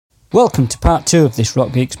Welcome to part 2 of this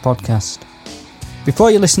Rock Geeks podcast. Before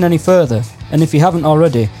you listen any further, and if you haven't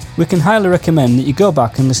already, we can highly recommend that you go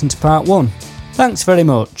back and listen to part 1. Thanks very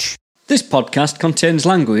much. This podcast contains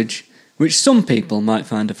language which some people might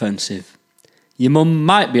find offensive. Your mum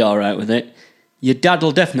might be alright with it, your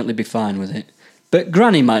dad'll definitely be fine with it, but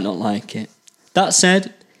granny might not like it. That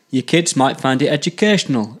said, your kids might find it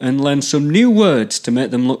educational and learn some new words to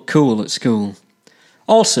make them look cool at school.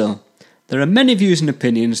 Also, there are many views and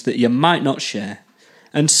opinions that you might not share,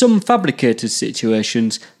 and some fabricated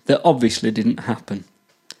situations that obviously didn't happen.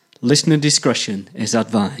 Listener discretion is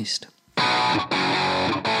advised.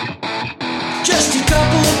 Just a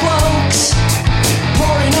couple of blokes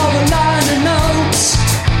pouring over liner notes.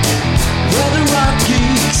 We're the rock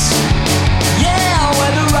geeks. Yeah,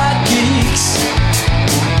 we're the rock geeks.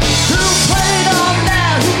 Who played on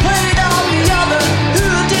that? Who played on the other? Who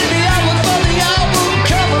did the album for the album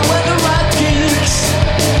cover? We're the rock geeks.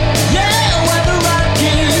 Yeah, we're the rock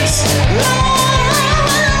geeks. Oh,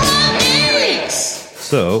 we're the rock geeks.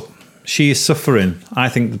 So, She Is Suffering, I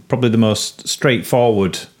think probably the most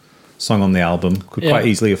straightforward song on the album. Could quite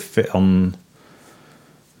easily have fit on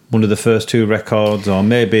one of the first two records, or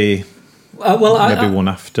maybe one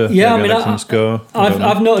after. Yeah, maybe I mean, Must Go.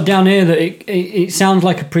 I've noted down here that it sounds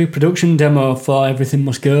like a pre-production demo for Everything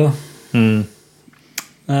Must Go. I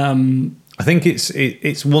think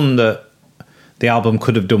it's one that the album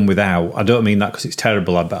could have done without. I don't mean that because it's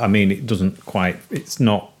terrible. I mean it doesn't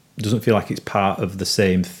feel like it's part of the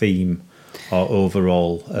same theme or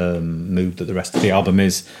overall mood that the rest of the album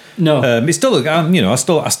is. No, it's still,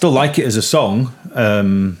 I still like it as a song,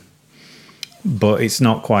 but it's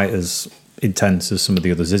not quite as intense as some of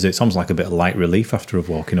the others, is it? It's almost like a bit of light relief after a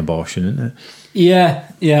walking abortion, isn't it?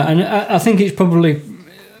 Yeah, and I think it's probably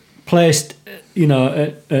placed,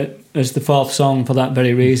 as the fourth song for that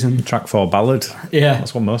very reason. Track 4 ballad. Yeah,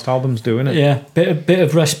 that's what most albums do, isn't it? Yeah, bit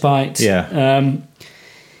of respite. Yeah.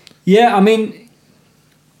 I mean,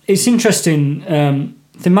 it's interesting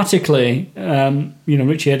thematically.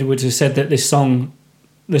 Richie Edwards has said that the song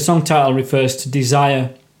title refers to desire.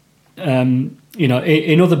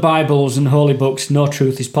 In other Bibles and holy books, no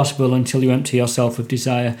truth is possible until you empty yourself of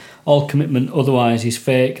desire. All commitment otherwise is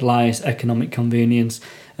fake, lies, economic convenience.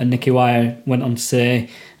 And Nicky Wire went on to say,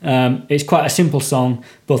 it's quite a simple song,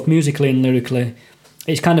 both musically and lyrically.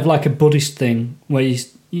 It's kind of like a Buddhist thing, where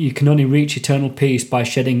you can only reach eternal peace by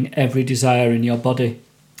shedding every desire in your body.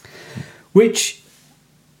 Which,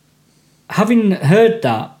 having heard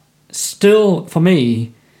that, still, for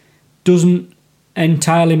me, doesn't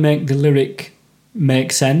entirely make the lyric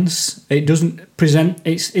make sense. It doesn't present...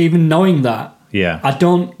 It's even knowing that. Yeah. I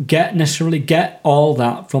don't necessarily get all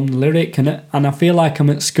that from the lyric, and I feel like I'm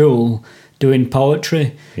at school doing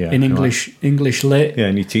poetry in English lit. Yeah,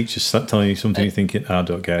 and your teacher's telling you something, you're thinking, I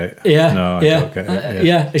don't get it. Yeah. No, I don't get it.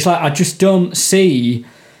 Yeah, it's like I just don't see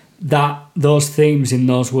those themes in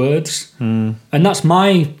those words. And that's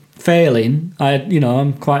my failing.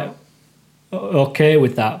 I'm quite okay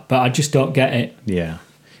with that, but I just don't get it. Yeah.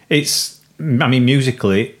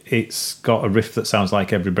 Musically, it's got a riff that sounds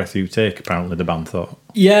like Every Breath You Take, apparently, the band thought.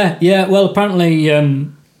 Yeah. Well, apparently,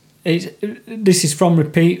 this is from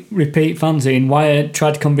Repeat fanzine. Wire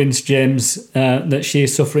tried to convince James that She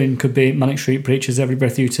Is Suffering could be Manic Street Preachers' Every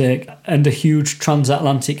Breath You Take, and a huge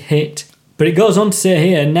transatlantic hit. But it goes on to say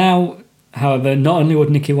here, now, however, not only would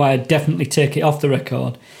Nicky Wire definitely take it off the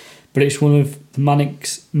record, but it's one of the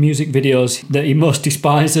Manic's music videos that he most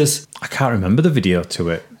despises. I can't remember the video to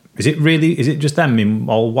it. Is it just them in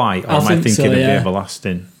all white, or am I thinking of The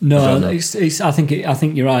Everlasting? No, I think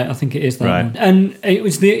you're right. I think it is that one. And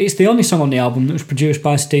it's the only song on the album that was produced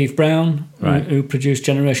by Steve Brown, who produced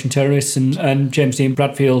Generation Terrorists, and James Dean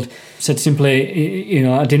Bradfield said simply,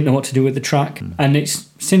 I didn't know what to do with the track, and it's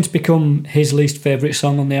since become his least favourite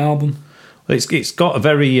song on the album. Well, it's got a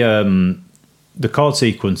very the chord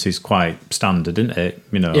sequence is quite standard, isn't it?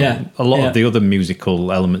 A lot of the other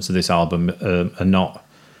musical elements of this album are not.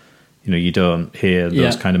 You don't hear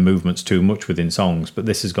those kind of movements too much within songs, but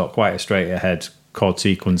this has got quite a straight ahead chord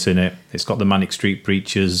sequence in it. It's got the Manic Street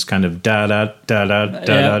Preachers kind of da da da da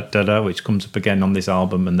da da da, which comes up again on this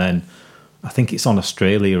album, and then I think it's on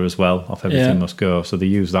Australia as well, off Everything Must Go. So they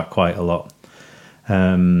use that quite a lot.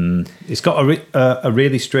 It's got a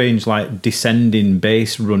really strange, like, descending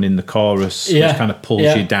bass run in the chorus, which kind of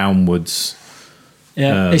pulls you downwards.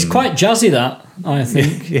 Yeah, it's quite jazzy, that, I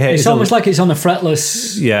think. It's almost like it's on a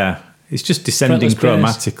fretless... Yeah, it's just descending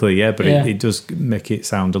chromatically, but it does make it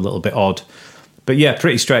sound a little bit odd. But yeah,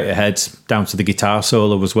 pretty straight ahead, down to the guitar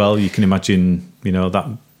solo as well. You can imagine,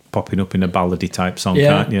 that popping up in a ballady type song,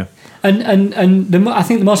 can't you? And I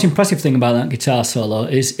think the most impressive thing about that guitar solo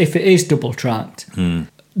is if it is double tracked,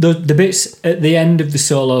 the bits at the end of the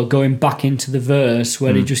solo going back into the verse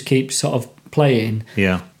where he just keeps sort of playing.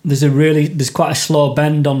 Yeah. There's quite a slow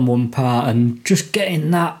bend on one part, and just getting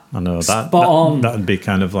that spot on. That'd be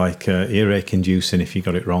kind of like earache inducing if you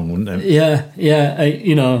got it wrong, wouldn't it?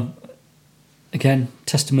 Yeah. Again,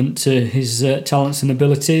 testament to his talents and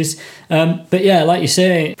abilities. But yeah, like you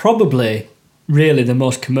say, probably really the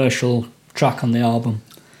most commercial track on the album.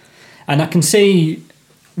 And I can see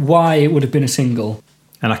why it would have been a single.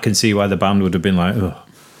 And I can see why the band would have been like, oh,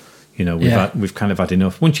 we've kind of had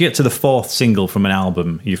enough. Once you get to the fourth single from an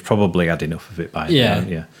album, you've probably had enough of it by now.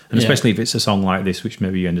 Yeah. And especially if it's a song like this, which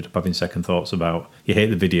maybe you ended up having second thoughts about. You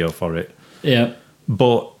hate the video for it. Yeah.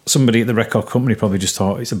 But somebody at the record company probably just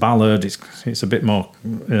thought it's a ballad. It's a bit more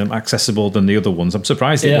accessible than the other ones. I'm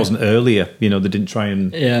surprised it wasn't earlier. They didn't try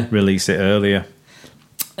and release it earlier.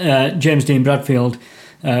 James Dean Bradfield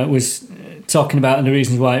was talking about the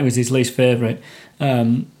reasons why it was his least favourite.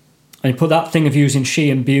 And he put that thing of using she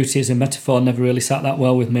and beauty as a metaphor never really sat that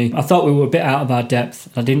well with me. I thought we were a bit out of our depth.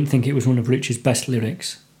 I didn't think it was one of Rich's best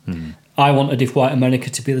lyrics. I wanted If White America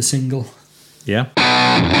to be the single. Yeah.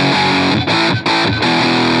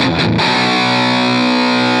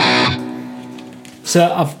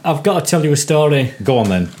 So I've got to tell you a story. Go on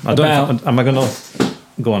then. Am I going to...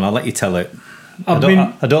 Go on, I'll let you tell it. I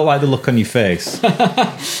don't like the look on your face.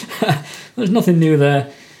 There's nothing new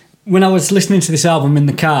there. When I was listening to this album in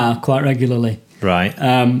the car quite regularly, right,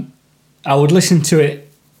 I would listen to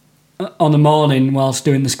it on the morning whilst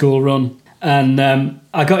doing the school run. And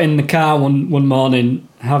I got in the car one morning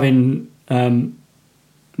having...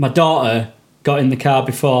 my daughter got in the car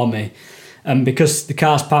before me, and because the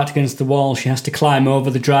car's parked against the wall, she has to climb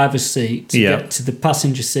over the driver's seat to get to the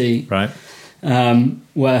passenger seat, right,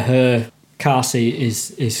 where her car seat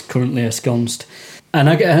is currently ensconced. And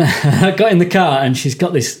I got in the car, and she's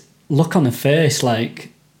got this look on her face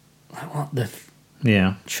like what the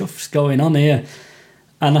chuff's going on here?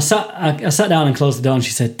 And I sat down and closed the door, and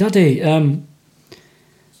she said, "Daddy, there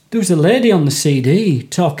was a lady on the CD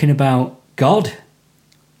talking about God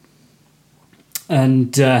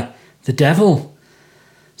and the devil."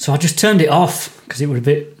 So I just turned it off because it was a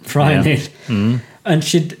bit frightening. Yeah. And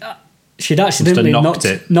she'd accidentally knocked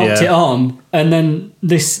it on, and then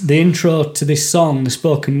the intro to this song, the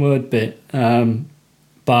spoken word bit,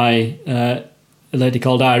 by a lady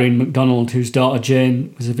called Irene MacDonald, whose daughter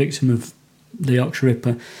Jane was a victim of the Yorkshire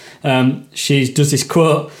Ripper. She does this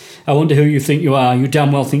quote: "I wonder who you think you are. You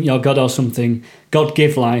damn well think you're God or something. God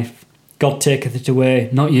give life. God taketh it away,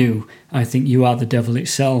 not you. I think you are the devil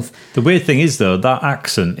itself." The weird thing is, though, that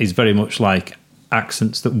accent is very much like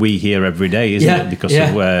accents that we hear every day, isn't it? Because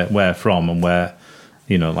of where we're from and where,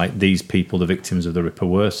 like these people, the victims of the Ripper,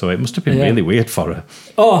 were. So it must have been really weird for her.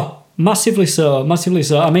 Oh, massively so.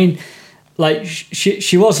 I mean, like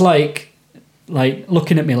she was like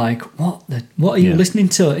looking at me like, what are you listening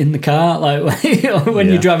to in the car? Like when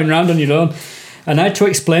you're driving around on your own. And I had to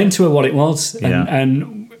explain to her what it was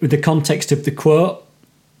and with the context of the quote.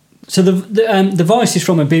 So the voice is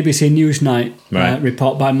from a BBC Newsnight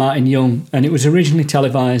report by Martin Young, and it was originally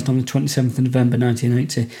televised on the 27th of November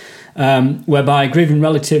 1980, whereby grieving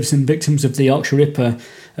relatives and victims of the Yorkshire Ripper,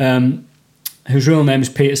 whose real name is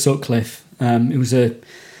Peter Sutcliffe, it was a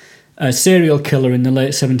serial killer in the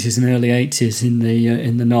late 70s and early 80s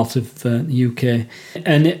in the north of the UK,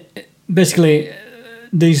 and basically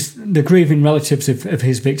the grieving relatives of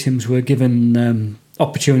his victims were given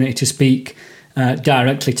opportunity to speak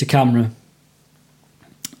directly to camera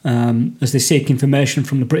as they seek information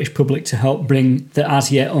from the British public to help bring the as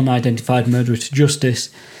yet unidentified murderer to justice.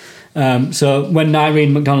 So when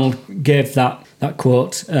Irene MacDonald gave that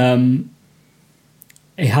quote,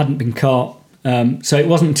 he hadn't been caught. So it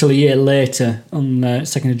wasn't until a year later, on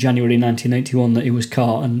 2nd of January 1981, that he was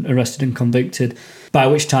caught and arrested and convicted, by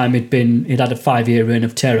which time he'd had a 5-year reign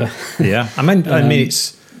of terror. Yeah, I mean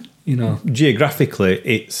it's...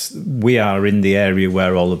 geographically, we are in the area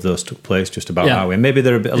where all of those took place, just about how we. Maybe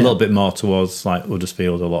they're a little bit more towards like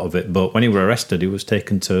Huddersfield, a lot of it. But when he was arrested, he was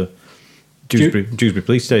taken to Dewsbury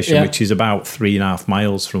Police Station, which is about 3.5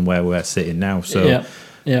 miles from where we're sitting now. So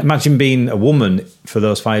imagine being a woman for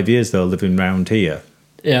those 5 years, though, living round here.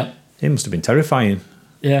 Yeah, it must have been terrifying.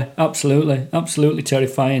 Yeah, absolutely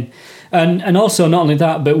terrifying, and also not only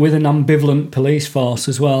that, but with an ambivalent police force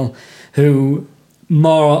as well, who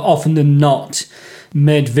more often than not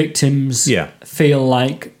made victims feel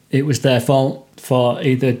like it was their fault for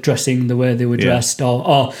either dressing the way they were dressed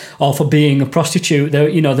or for being a prostitute.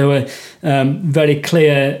 There were very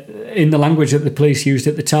clear in the language that the police used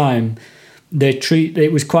at the time,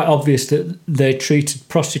 it was quite obvious that they treated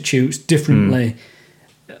prostitutes differently,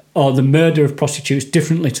 or the murder of prostitutes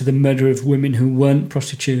differently to the murder of women who weren't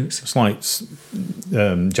prostitutes. It's like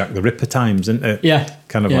Jack the Ripper times, isn't it? Yeah.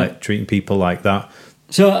 Kind of like treating people like that.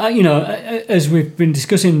 So, as we've been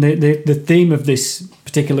discussing, the theme of this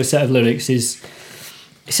particular set of lyrics is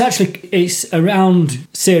it's around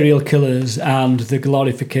serial killers and the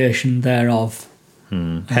glorification thereof.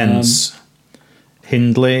 Hence,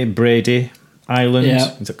 Hindley, Brady Island.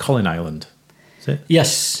 Yeah. Is it Colin Island? Is it?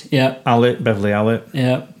 Yes, yeah. Allett, Beverly Allett.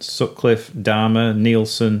 Yeah. Sutcliffe, Dahmer,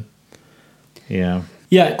 Nielsen. Yeah.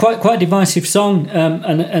 Yeah, quite a divisive song,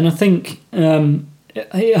 and I think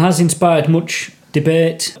it has inspired much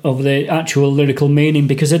debate over the actual lyrical meaning,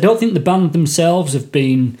 because I don't think the band themselves have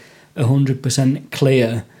been 100%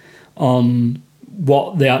 clear on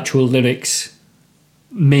what the actual lyrics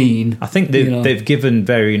mean. I think they've given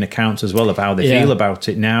varying accounts as well of how they feel about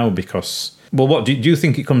it now, because... Well, what do you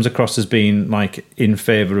think it comes across as being like in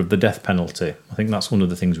favour of the death penalty? I think that's one of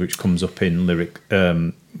the things which comes up in lyric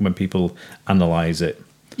when people analyse it.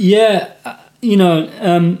 Yeah,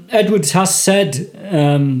 Edwards has said,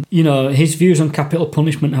 his views on capital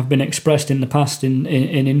punishment have been expressed in the past in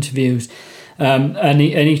interviews. And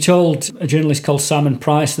he told a journalist called Simon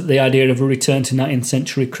Price that the idea of a return to 19th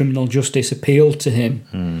century criminal justice appealed to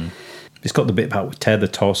him. It's got the bit about tear the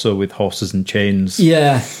torso with horses and chains.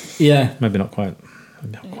 Yeah. Maybe not quite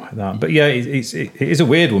that. But yeah, it is a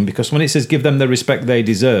weird one, because when it says give them the respect they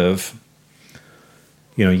deserve,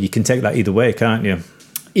 you can take that either way, can't you?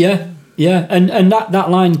 Yeah. And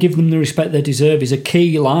that line, give them the respect they deserve, is a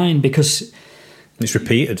key line, because... It's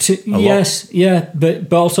repeated yes, lot. Yeah,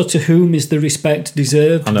 but also to whom is the respect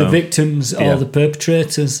deserved? The victims or the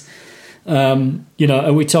perpetrators?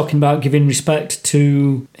 Are we talking about giving respect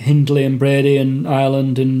to Hindley and Brady and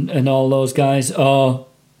Ireland and all those guys, or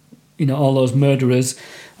all those murderers,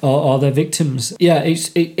 or their victims? Yeah,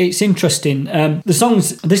 it's interesting. The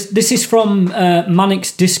songs. This is from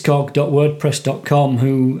manicsdiscog.wordpress.com,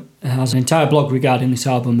 who has an entire blog regarding this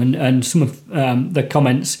album, and some of the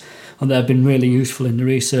comments on there have been really useful in the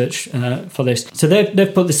research for this. So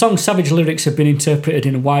they've put the song's savage lyrics have been interpreted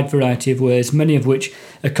in a wide variety of ways, many of which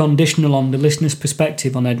are conditional on the listener's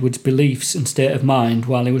perspective on Edwards' beliefs and state of mind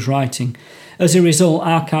while he was writing. As a result,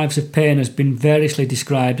 Archives of Pain has been variously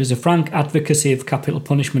described as a frank advocacy of capital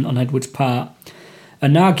punishment on Edwards' part,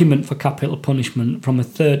 an argument for capital punishment from a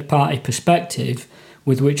third-party perspective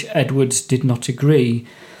with which Edwards did not agree,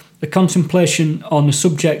 a contemplation on a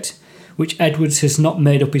subject which Edwards has not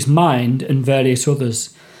made up his mind, and various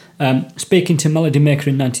others. Speaking to Melody Maker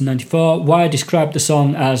in 1994, Wire described the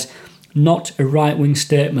song as not a right-wing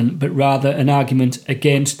statement, but rather an argument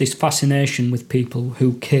against this fascination with people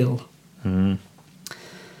who kill. There's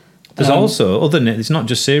also it's not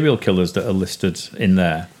just serial killers that are listed in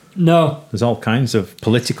there. No. There's all kinds of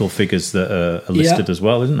political figures that are listed as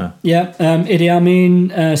well, isn't there? Yeah, Idi Amin,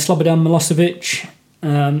 Slobodan Milosevic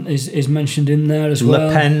is mentioned in there as well.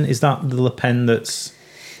 Le Pen, is that the Le Pen that's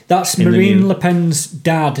Marine Le Pen's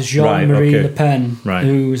dad, Jean-Marie Le Pen,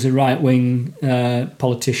 who was a right-wing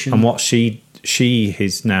politician. And what she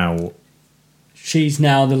is now... She's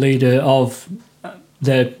now the leader of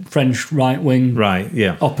the French right-wing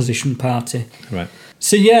opposition party. Right.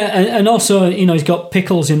 So yeah, and also, he's got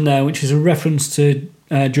Pickles in there, which is a reference to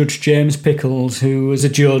Judge James Pickles, who was a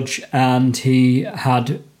judge, and he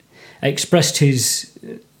had expressed his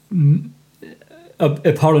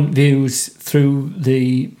abhorrent views through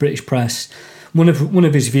the British press. One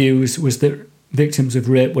of his views was that victims of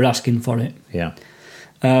rape were asking for it. Yeah.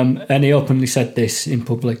 And he openly said this in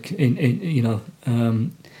public,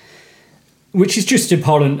 which is just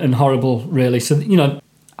abhorrent and horrible, really. So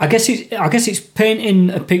I guess it's painting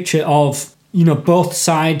a picture of both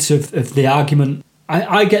sides of the argument.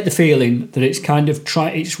 I get the feeling that it's kind of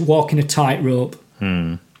it's walking a tightrope,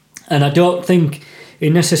 and I don't think he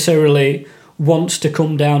necessarily wants to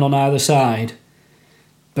come down on either side,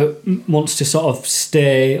 but wants to sort of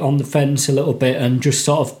stay on the fence a little bit and just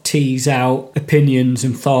sort of tease out opinions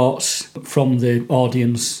and thoughts from the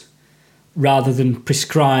audience, rather than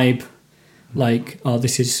prescribe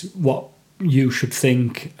this is what you should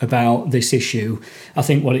think about this issue. I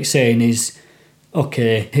think what it's saying is,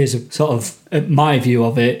 okay, here's a sort of my view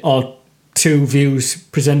of it, or two views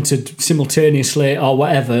presented simultaneously, or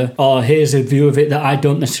whatever, or here's a view of it that I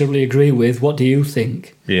don't necessarily agree with. What do you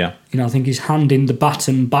think? Yeah. I think he's handing the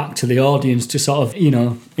baton back to the audience to sort of,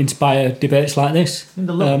 inspire debates like this.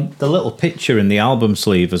 The little picture in the album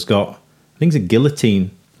sleeve has got, I think it's a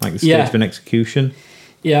guillotine, like the stage of an execution.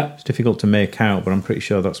 Yeah. It's difficult to make out, but I'm pretty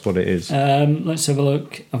sure that's what it is. Let's have a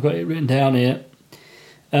look. I've got it written down here.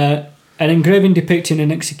 An engraving depicting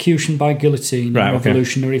an execution by guillotine in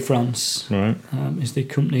revolutionary France. Right. Is the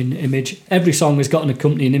accompanying image. Every song has got an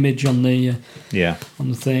accompanying image on the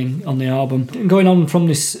on the album. Going on from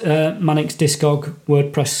this Manic's Discog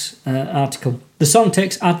WordPress article, the song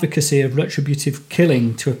takes advocacy of retributive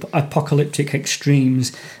killing to apocalyptic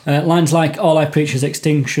extremes. Lines like "All I preach is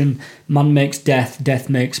extinction," "Man makes death, death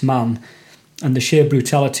makes man," and the sheer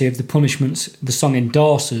brutality of the punishments the song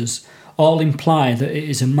endorses all imply that it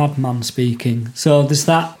is a madman speaking. So there's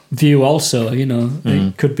that view also,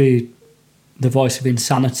 It could be the voice of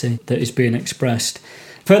insanity that is being expressed.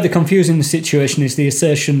 Further confusing the situation is the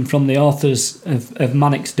assertion from the authors of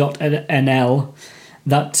Manics.nl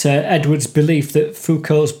that Edwards' belief that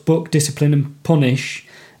Foucault's book Discipline and Punish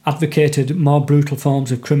advocated more brutal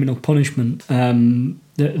forms of criminal punishment,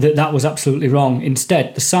 that was absolutely wrong.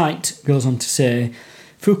 Instead, the site goes on to say,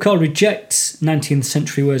 Foucault rejects 19th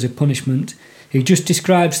century ways of punishment. He just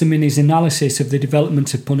describes them in his analysis of the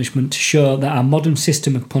development of punishment to show that our modern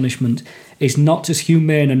system of punishment is not as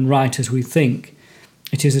humane and right as we think.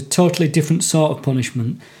 It is a totally different sort of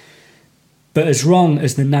punishment, but as wrong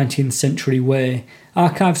as the 19th century way.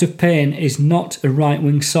 Archives of Pain is not a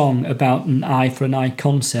right-wing song about an eye for an eye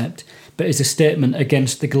concept, but is a statement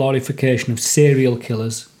against the glorification of serial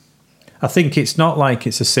killers. I think it's not like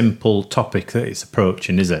it's a simple topic that it's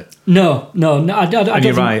approaching, is it? No. I and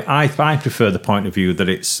you're right. I prefer the point of view that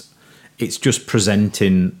it's just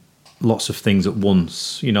presenting lots of things at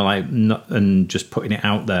once, and just putting it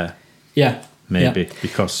out there. Yeah. Maybe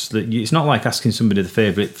because it's not like asking somebody the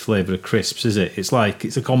favourite flavour of crisps, is it? It's like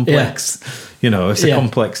it's a complex, it's a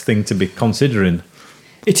complex thing to be considering.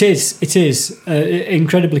 It is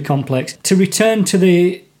incredibly complex. To return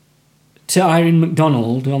to Irene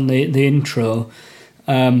MacDonald on the intro,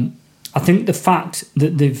 I think the fact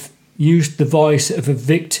that they've used the voice of a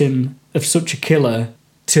victim of such a killer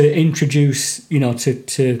to introduce,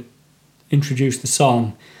 to introduce the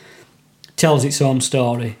song tells its own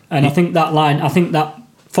story. And I think that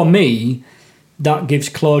for me, that gives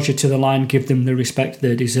closure to the line, give them the respect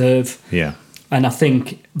they deserve. Yeah. And I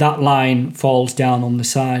think that line falls down on the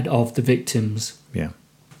side of the victims. Yeah.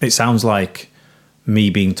 It sounds like me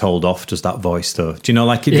being told off does that voice though. Do you know,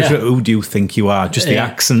 like who do you think you are? Just the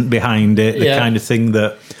accent behind it, the kind of thing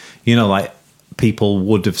that, like people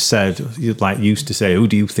would have said, like used to say, who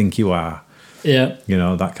do you think you are? Yeah.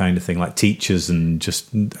 That kind of thing, like teachers and just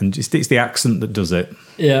it's the accent that does it.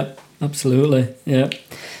 Yeah, absolutely. Yeah.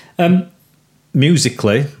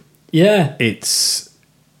 Musically, it's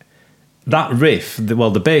that riff,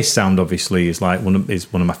 the bass sound obviously is one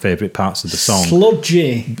of my favourite parts of the song.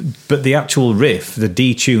 Sludgy. But the actual riff, it's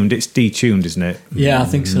detuned, isn't it? Yeah, I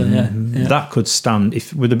think so, yeah. That could stand,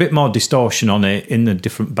 if with a bit more distortion on it in a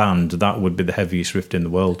different band, that would be the heaviest riff in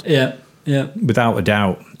the world. Yeah. Without a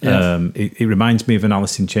doubt. Yeah. It reminds me of an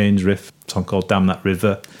Alice in Chains riff, a song called Damn That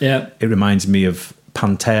River. Yeah. It reminds me of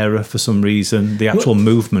Pantera for some reason. The actual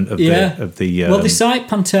movement of the well, they cite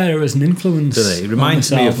Pantera as an influence. Do they? It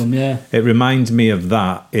reminds me album, It reminds me of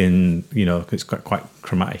that in it's quite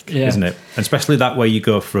chromatic, isn't it? And especially that way you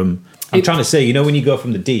go from. I'm trying to say, when you go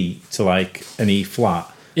from the D to like an E flat.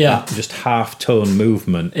 Yeah. Just half tone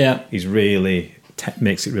movement. Yeah. Is really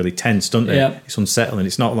makes it really tense, doesn't it? Yeah. It's unsettling.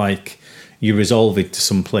 It's not like you resolve it to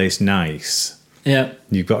someplace nice. Yeah.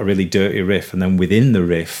 You've got a really dirty riff, and then within the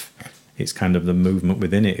riff, it's kind of the movement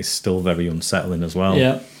within it is still very unsettling as well.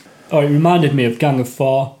 Yeah. Oh, it reminded me of Gang of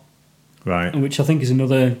Four. Right. Which I think is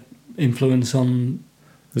another influence on...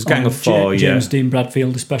 There's Gang of Four, James Dean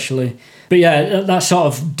Bradfield especially. But yeah, that sort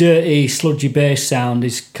of dirty, sludgy bass sound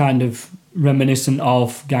is kind of reminiscent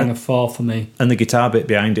of Gang of Four for me. And the guitar bit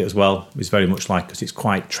behind it as well is very much like, because it's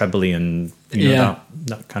quite trebly and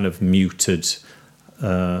that kind of muted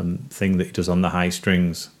thing that he does on the high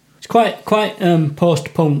strings. It's quite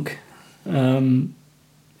post-punk in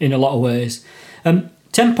a lot of ways.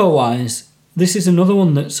 Tempo-wise, this is another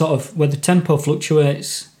one that sort of where the tempo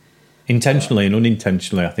fluctuates intentionally and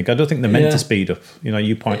unintentionally. I think I don't think they're meant to speed up.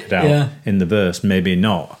 You pointed out in the verse, maybe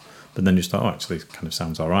not, but then you just thought, actually, it kind of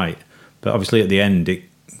sounds all right. But obviously, at the end, it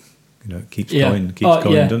keeps going,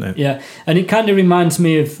 doesn't it? Yeah, and it kind of reminds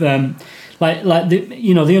me of like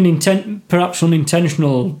the perhaps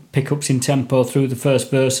unintentional pickups in tempo through the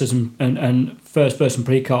first verses and first verse and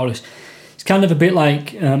pre-chorus. It's kind of a bit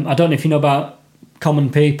like I don't know if you know about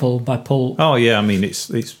Common People by Pulp. Oh yeah, I mean it's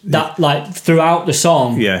that like throughout the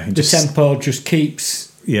song. Yeah, the tempo just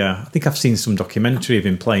keeps. Yeah, I think I've seen some documentary of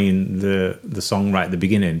him playing the song right at the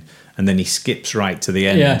beginning, and then he skips right to the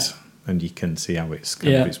end. Yeah. and you can see how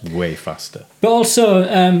it's way faster. But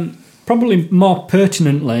also, probably more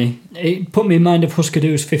pertinently, it put me in mind of Husker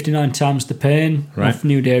Du's 59 Times the Pain of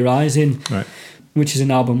New Day Rising, which is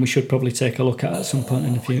an album we should probably take a look at some point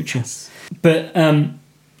in the future. But,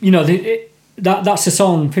 that's a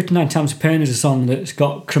song, 59 Times the Pain is a song that's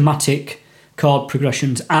got chromatic chord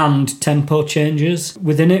progressions and tempo changes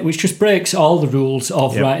within it, which just breaks all the rules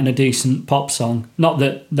of writing a decent pop song. Not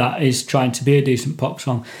that is trying to be a decent pop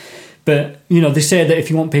song, but they say that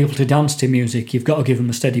if you want people to dance to music, you've got to give them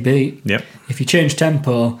a steady beat. Yep. If you change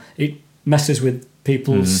tempo, it messes with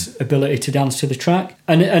people's ability to dance to the track,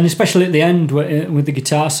 and especially at the end with the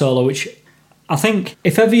guitar solo, which I think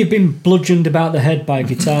if ever you've been bludgeoned about the head by a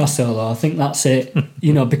guitar solo, I think that's it.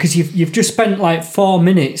 Because you've just spent like 4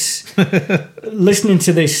 minutes listening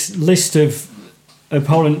to this list of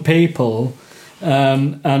abhorrent people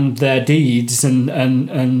and their deeds and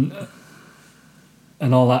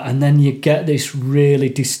all that, and then you get this really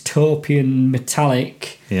dystopian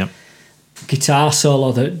metallic guitar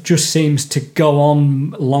solo that just seems to go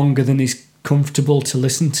on longer than is comfortable to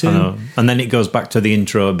listen to. I know. And then it goes back to the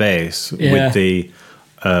intro bass with the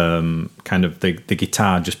kind of the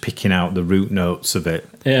guitar just picking out the root notes of it,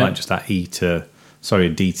 like just that D to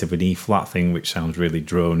an E flat thing, which sounds really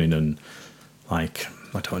droning and like,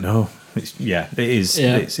 I don't know. It is.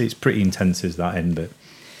 It's pretty intense, is that end bit.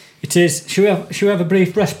 It is. Should we have a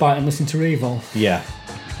brief respite and listen to Revolve? Yeah.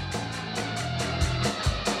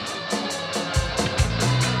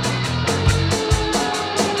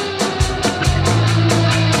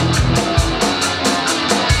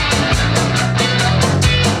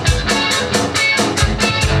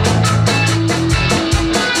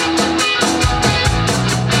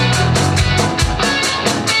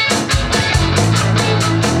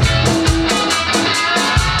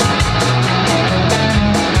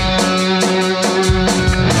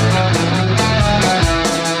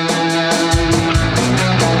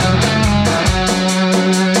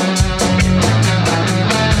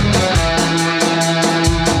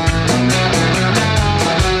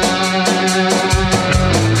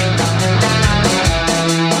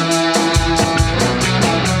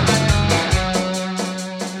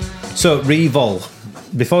 So, Revol,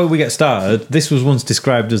 before we get started, this was once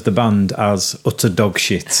described as the band as utter dog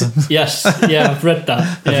shit. Yes, I've read that.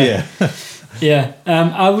 Have you? Yeah,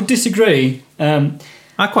 I would disagree. I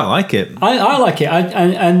quite like it. I like it,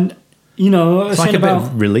 and it's like a bit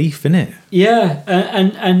of relief, isn't it? Yeah,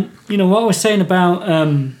 and what I was saying about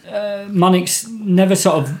Manic's never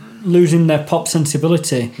sort of losing their pop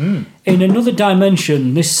sensibility. In another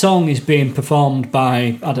dimension, this song is being performed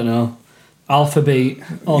by, I don't know, Alphabet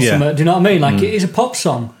or something. Do you know what I mean? Like, it is a pop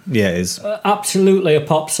song. Yeah, it is. Absolutely a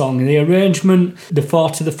pop song. The arrangement, the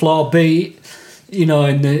 4-to-the-floor beat, in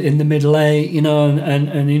the middle eight,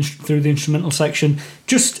 and through the instrumental section.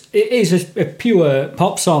 Just, it is a pure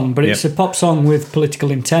pop song, but it's a pop song with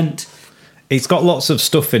political intent. It's got lots of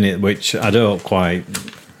stuff in it which I don't quite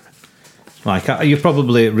like. You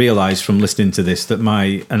probably realise from listening to this that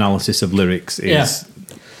my analysis of lyrics is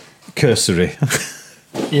cursory.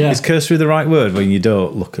 Yeah. Is cursory the right word when you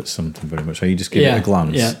don't look at something very much, or you just give it a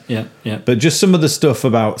glance? Yeah. But just some of the stuff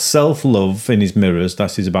about self-love in his mirrors,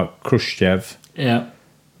 that is about Khrushchev. Yeah.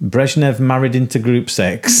 Brezhnev married into group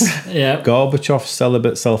sex. Yeah. Gorbachev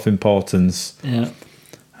celibate self-importance. Yeah.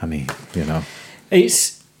 I mean,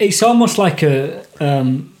 It's almost like it's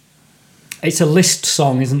a list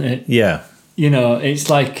song, isn't it? Yeah. It's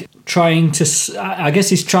like I guess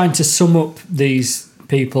he's trying to sum up these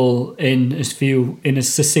people in as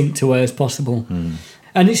succinct a way as possible.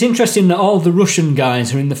 And it's interesting that all the Russian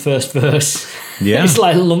guys are in the first verse. Yeah. It's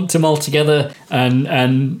like lumped them all together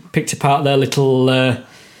and picked apart their little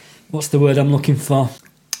what's the word I'm looking for?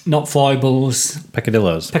 Not foibles.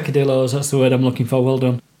 Peccadillos, that's the word I'm looking for. Well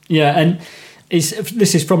done. Yeah, and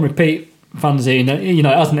this is from Repeat Fanzine. It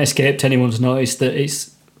hasn't escaped anyone's notice that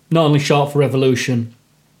it's not only short for revolution,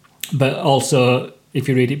 but also, if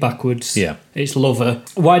you read it backwards, it's lover.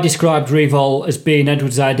 Why described Revol as being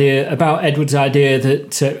Edward's idea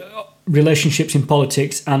that relationships in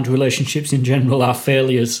politics and relationships in general are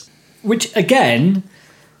failures. Which, again,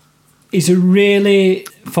 is a really,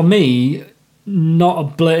 for me, not a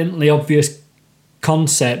blatantly obvious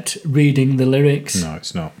concept reading the lyrics. No,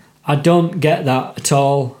 it's not. I don't get that at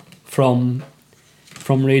all from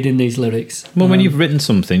reading these lyrics. Well, when you've written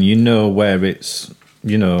something, you know where it's,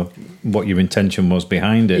 what your intention was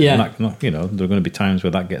behind it. Yeah. And that, there are going to be times where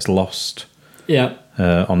that gets lost Yeah.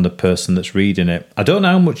 On the person that's reading it. I don't know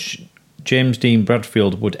how much James Dean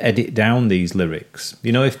Bradfield would edit down these lyrics.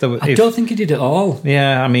 I don't think he did at all.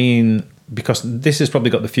 Yeah, I mean, because this has probably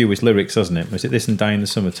got the fewest lyrics, hasn't it? Was it This and Die in the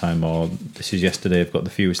Summertime, or This Is Yesterday have got the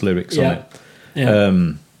fewest lyrics on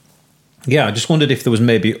it? I just wondered if there was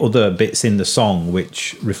maybe other bits in the song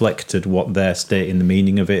which reflected what they're stating the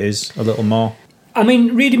meaning of it is a little more. I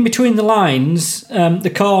mean, reading between the lines,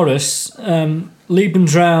 the chorus,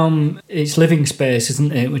 Lebensraum, it's living space,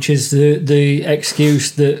 isn't it? Which is the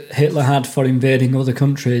excuse that Hitler had for invading other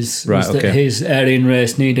countries. Right, was that his Aryan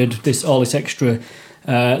race needed all this extra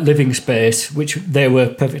living space, which they were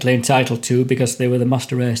perfectly entitled to because they were the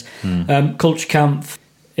master race. Kulturkampf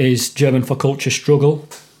is German for culture struggle.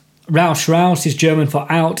 Raus Raus is German for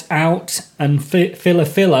out, out, and Filler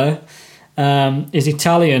Filler is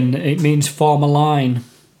Italian. It means form a line.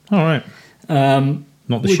 All right.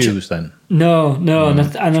 Not the shoes then. No, and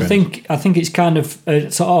I think it's kind of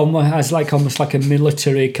sort of almost like a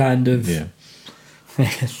military kind of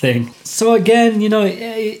thing. So again,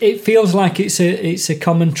 it feels like it's a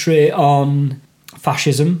commentary on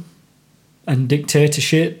fascism and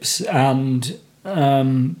dictatorships and.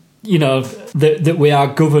 That we are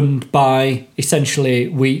governed by essentially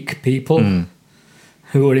weak people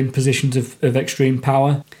who are in positions of extreme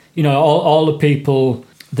power. All the people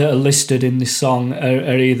that are listed in this song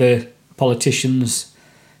are either politicians,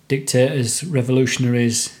 dictators,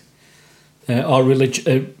 revolutionaries, or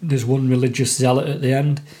there's one religious zealot at the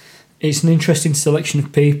end. It's an interesting selection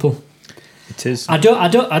of people. It is. I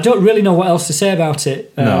don't really know what else to say about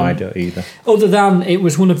it. No, I don't either. Other than it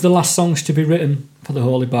was one of the last songs to be written for the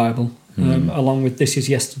Holy Bible, along with This Is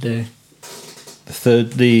Yesterday.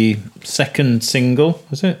 The second single,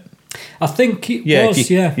 was it? I think it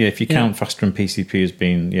was. If you count Faster and PCP as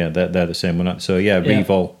being, they're the same one. So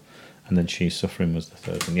Revol, and then She's Suffering was the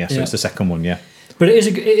third one. So it's the second one. But it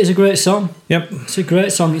is a great song. Yep, it's a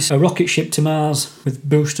great song. It's a rocket ship to Mars with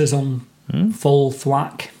boosters on full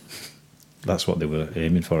thwack. That's what they were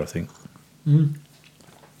aiming for, I think.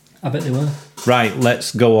 I bet they were. Right,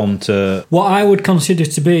 let's go on to what I would consider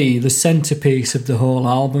to be the centrepiece of the whole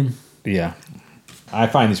album. Yeah. I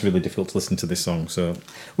find it's really difficult to listen to this song, so...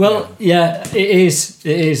 Well, it is.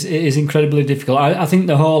 It is incredibly difficult. I think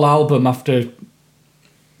the whole album, after,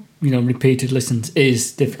 repeated listens,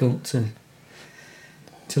 is difficult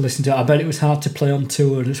to listen to. I bet it was hard to play on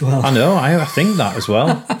tour as well. I know, I think that as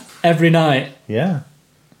well. Every night. Yeah.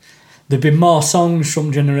 There'd been more songs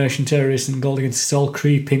from Generation Terrorist and Gold Against Us all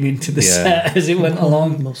creeping into the set as it went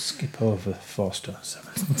along. We'll skip over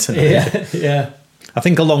 4-7 tonight. Yeah. I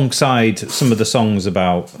think alongside some of the songs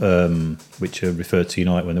about, which are referred to,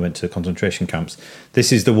 like when they went to concentration camps,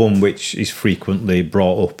 this is the one which is frequently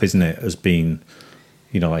brought up, isn't it, as being,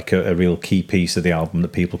 like a real key piece of the album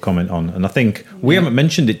that people comment on. And I think we haven't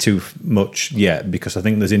mentioned it too much yet because I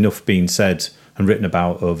think there's enough being said and written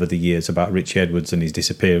about over the years about Richie Edwards and his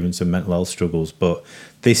disappearance and mental health struggles, but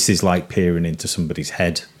this is like peering into somebody's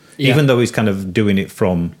head. Even though he's kind of doing it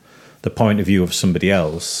from the point of view of somebody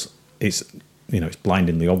else, it's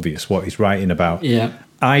blindingly obvious what he's writing about.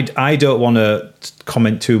 I don't want to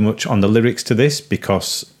comment too much on the lyrics to this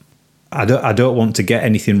because I don't want to get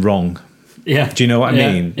anything wrong. Do you know what I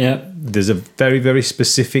mean? There's a very, very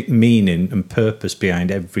specific meaning and purpose behind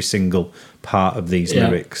every single part of these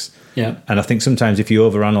lyrics. And I think sometimes if you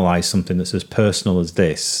overanalyze something that's as personal as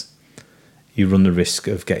this, you run the risk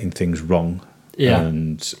of getting things wrong.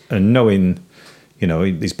 And knowing,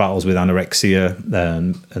 these battles with anorexia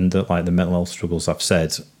and the mental health struggles I've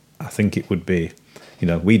said, I think it would be,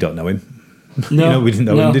 we don't know him. No, we didn't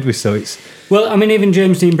know him, did we? So it's... Well, I mean, even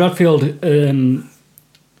James Dean Bradfield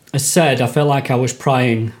has said, I felt like I was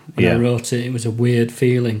prying when I wrote it. It was a weird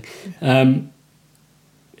feeling. That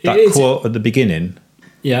quote at the beginning...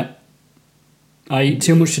 I eat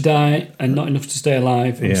too much to die and not enough to stay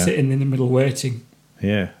alive. I'm sitting in the middle waiting.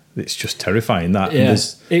 Yeah, it's just terrifying that. Yeah.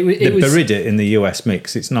 They buried it in the US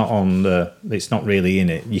mix. It's not on the. It's not really in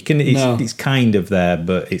it. It's kind of there,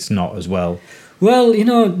 but it's not as well. Well,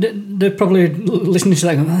 they're probably listening to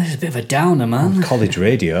that going, it's a bit of a downer, man. On college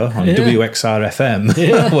radio on WXR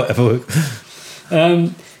FM, whatever.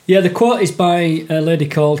 The quote is by a lady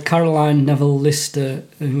called Caroline Neville Lister,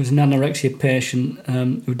 who was an anorexia patient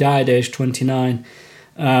who died aged 29.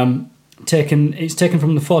 It's taken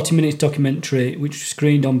from the 40 Minutes documentary, which was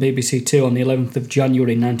screened on BBC Two on the 11th of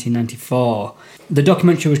January 1994. The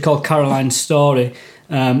documentary was called Caroline's Story,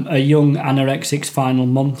 a young anorexic's final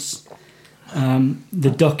months.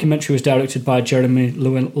 The documentary was directed by Jeremy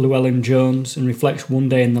Llewellyn-Jones and reflects one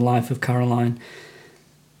day in the life of Caroline.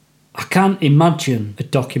 I can't imagine a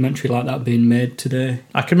documentary like that being made today.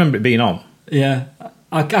 I can remember it being on. Yeah,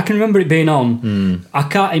 I can remember it being on. I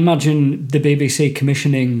can't imagine the BBC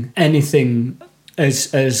commissioning anything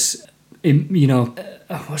as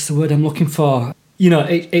what's the word I'm looking for?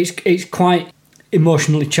 It's quite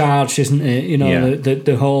emotionally charged, isn't it?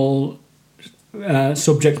 The whole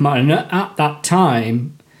subject matter. And at that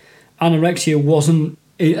time, anorexia wasn't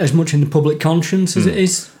as much in the public conscience as it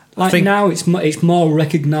is. Now, it's more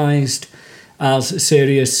recognised as a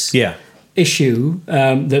serious issue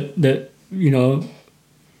that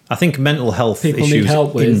I think mental health issues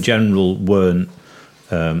in general weren't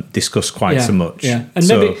discussed quite so much. Yeah, and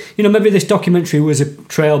maybe this documentary was a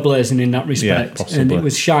trailblazing in that respect, possibly. And it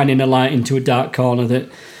was shining a light into a dark corner that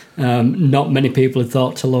not many people had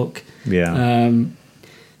thought to look. Yeah.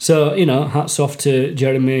 So hats off to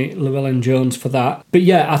Jeremy Llewellyn-Jones for that. But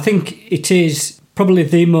I think it is probably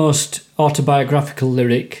the most autobiographical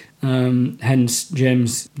lyric. Hence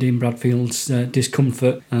James Dean Bradfield's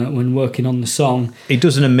discomfort when working on the song. He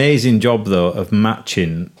does an amazing job, though, of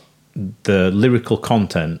matching the lyrical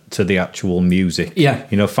content to the actual music. Yeah.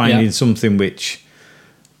 Finding something which...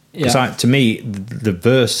 Because to me, the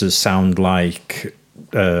verses sound like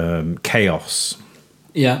chaos.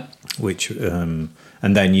 Yeah. Which...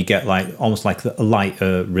 and then you get almost like a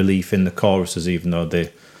lighter relief in the choruses, even though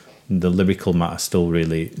the lyrical matter's still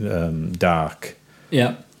really dark.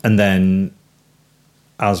 Yeah. And then,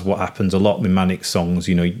 as what happens a lot with Manic songs,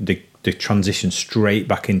 they transition straight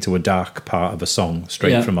back into a dark part of a song,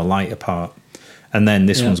 straight from a lighter part. And then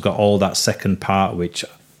this one's got all that second part, which,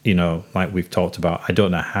 like we've talked about, I don't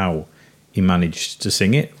know how he managed to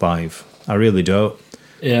sing it live. I really don't.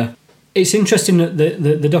 Yeah. It's interesting that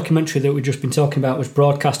the documentary that we've just been talking about was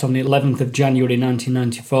broadcast on the 11th of January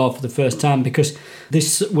 1994 for the first time, because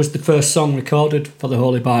this was the first song recorded for the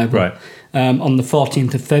Holy Bible. Right. On the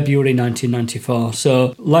 14th of February 1994.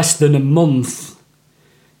 So less than a month.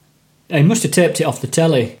 He must have taped it off the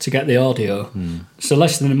telly to get the audio. So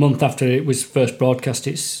less than a month after it was first broadcast,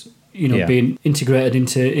 it's being integrated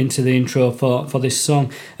into the intro for this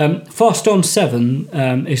song. 4 stone 7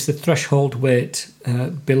 is the threshold weight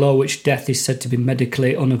below which death is said to be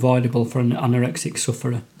medically unavoidable for an anorexic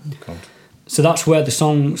sufferer. God. So that's where the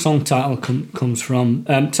song title comes from.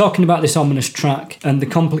 Talking about this ominous track and the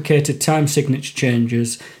complicated time signature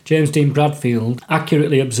changes, James Dean Bradfield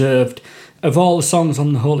accurately observed, of all the songs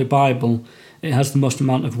on the Holy Bible, it has the most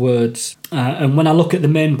amount of words. And when I look at the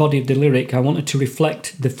main body of the lyric, I wanted to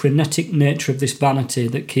reflect the frenetic nature of this vanity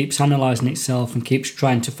that keeps analysing itself and keeps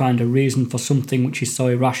trying to find a reason for something which is so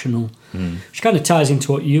irrational. Which kind of ties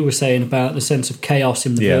into what you were saying about the sense of chaos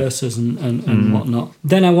in the verses and whatnot.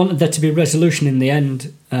 Then I wanted there to be resolution in the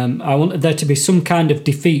end. I wanted there to be some kind of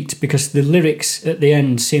defeat, because the lyrics at the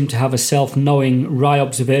end seem to have a self-knowing, wry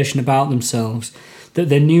observation about themselves, that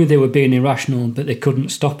they knew they were being irrational, but they couldn't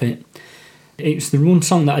stop it. It's the one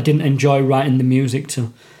song that I didn't enjoy writing the music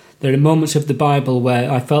to. There are moments of the Bible where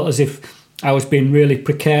I felt as if I was being really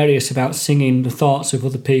precarious about singing the thoughts of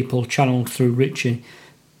other people channeled through Richie,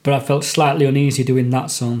 but I felt slightly uneasy doing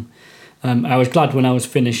that song. I was glad when I was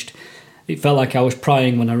finished. It felt like I was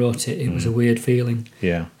prying when I wrote it. It was a weird feeling.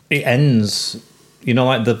 Yeah. It ends,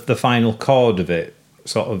 like the final chord of it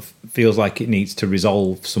sort of feels like it needs to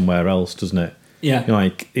resolve somewhere else, doesn't it? Yeah.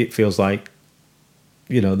 It feels like,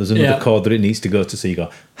 there's another chord that it needs to go to, so you go,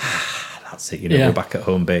 that's it, we're back at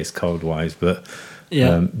home base chord-wise, but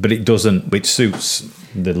it doesn't, which suits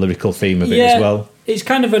the lyrical theme of it as well. It's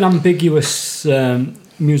kind of an ambiguous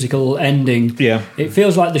musical ending. Yeah. It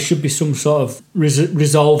feels like there should be some sort of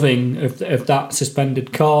resolving of that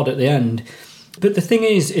suspended chord at the end. But the thing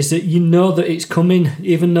is that that it's coming,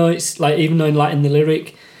 even though in the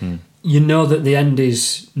lyric, you know that the end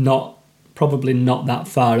is probably not that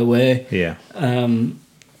far away. Yeah.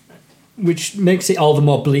 Which makes it all the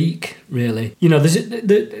more bleak, really.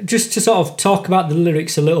 Just to sort of talk about the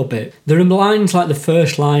lyrics a little bit, there are lines like the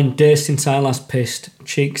first line, days since I last pissed,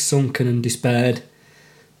 cheeks sunken and despaired.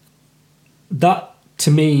 That,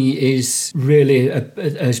 to me, is really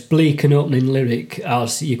as bleak an opening lyric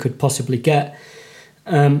as you could possibly get.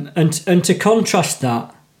 And to contrast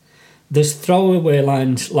that, there's throwaway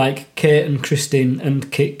lines like Kate and Christine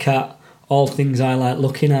and Kit Kat, all things I like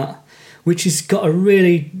looking at, which has got a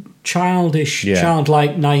really childish,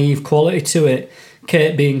 childlike, naive quality to it.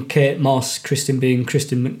 Kate being Kate Moss, Kristen being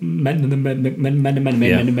Kristen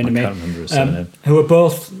who are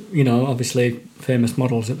both, obviously famous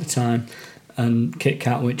models at the time, and Kit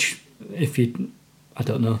Kat, which if you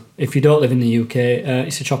don't live in the UK,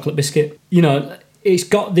 it's a chocolate biscuit. It's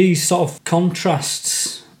got these sort of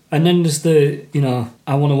contrasts, and then there's the,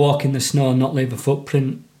 I want to walk in the snow and not leave a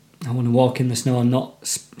footprint. I want to walk in the snow and not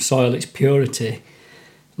soil its purity.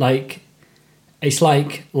 It's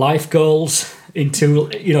like life goals in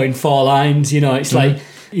 4 lines. It's like,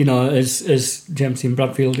 as James Dean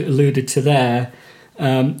Bradfield alluded to there,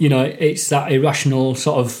 It's that irrational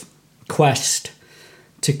sort of quest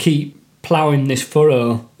to keep ploughing this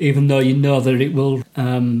furrow, even though you know that it will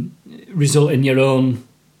result in your own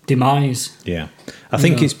demise. Yeah. I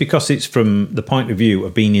think it's because it's from the point of view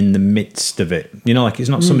of being in the midst of it. Like it's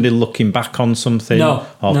not somebody looking back on something or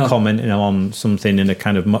commenting on something in a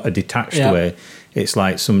kind of a detached way. It's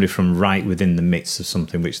like somebody from right within the midst of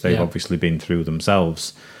something which they've obviously been through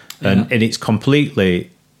themselves. And it's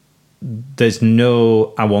completely... There's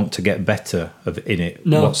no I want to get better in it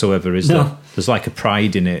whatsoever, is there? There's like a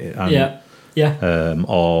pride in it. And,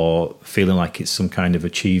 or feeling like it's some kind of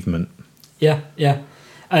achievement. Yeah.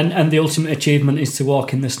 And the ultimate achievement is to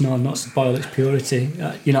walk in the snow and not spoil its purity.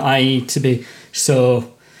 I.e. to be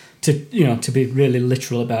to be really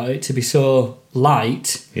literal about it, to be so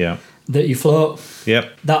light that you float.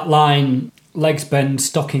 Yep. That line, legs bend,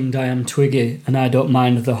 stockinged I am twiggy, and I don't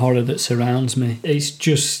mind the horror that surrounds me. It's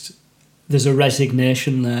just, there's a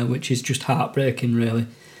resignation there which is just heartbreaking, really,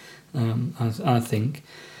 I think.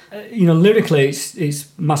 Lyrically,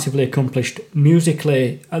 it's massively accomplished.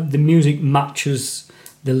 Musically, the music matches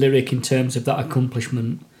the lyric in terms of that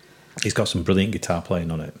accomplishment. He's got some brilliant guitar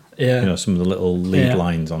playing on it. Yeah. Some of the little lead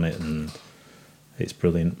lines on it, and it's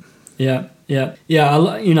brilliant. Yeah. I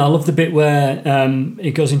love the bit where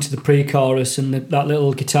it goes into the pre-chorus and that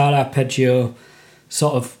little guitar arpeggio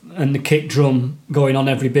sort of, and the kick drum going on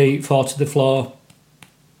every beat, 4 to the floor,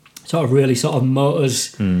 sort of really sort of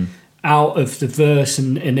motors out of the verse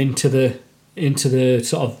and into the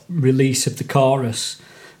sort of release of the chorus.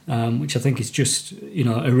 Which I think is just,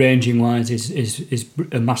 arranging wise is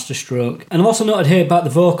a masterstroke. And I've also noted here about the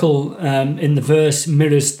vocal in the verse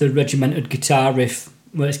mirrors the regimented guitar riff,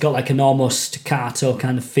 where it's got like an almost staccato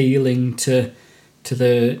kind of feeling to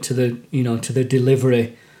the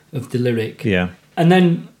delivery of the lyric. Yeah. And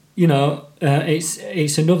then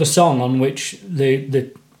it's another song on which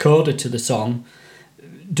the coda to the song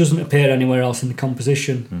doesn't appear anywhere else in the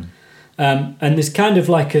composition, and there's kind of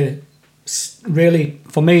like a really,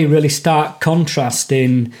 for me, really stark contrast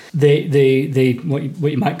in the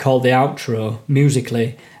what you might call the outro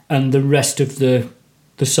musically and the rest of the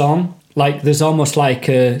song. Like there's almost like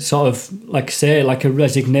a sort of like a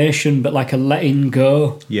resignation, but like a letting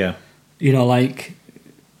go. Yeah. Like.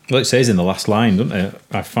 Well, it says in the last line, doesn't it?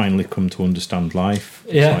 I finally come to understand life.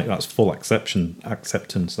 It's like that's full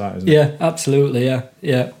acceptance, that, isn't it? Yeah, absolutely.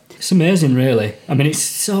 Yeah. It's amazing, really. I mean, it's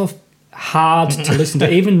so hard to listen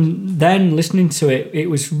to. Even then, listening to it, it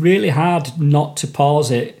was really hard not to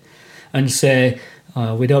pause it and say,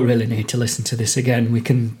 we don't really need to listen to this again. We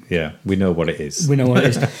can... Yeah, we know what it is.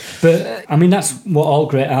 But, I mean, that's what all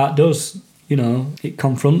great art does. It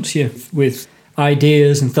confronts you with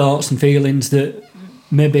ideas and thoughts and feelings that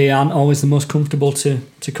maybe aren't always the most comfortable to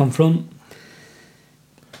confront.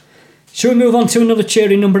 Shall we move on to another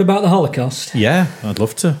cheery number about the Holocaust? Yeah, I'd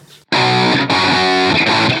love to.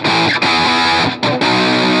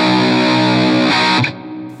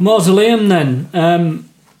 Mausoleum, then.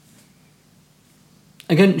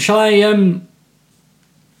 Again, shall I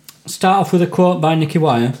start off with a quote by Nicky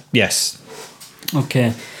Wire? Yes.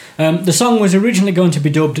 Okay. The song was originally going to be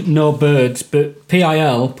dubbed No Birds, but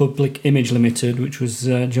PIL, Public Image Limited, which was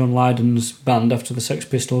John Lydon's band after the Sex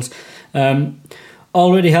Pistols,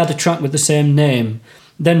 already had a track with the same name.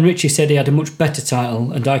 Then Richie said he had a much better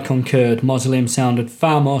title, and I concurred. Mausoleum sounded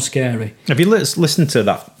far more scary. Have you listened to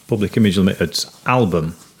that Public Image Limited's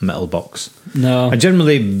album, Metal Box? No. I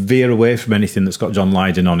generally veer away from anything that's got John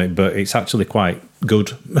Lydon on it, but it's actually quite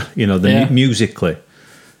good. Musically,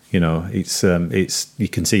 it's you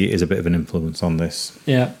can see it is a bit of an influence on this.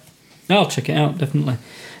 Yeah, I'll check it out definitely.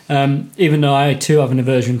 Even though I too have an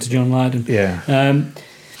aversion to John Lydon. Yeah.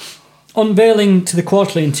 Unveiling to the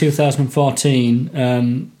Quarterly in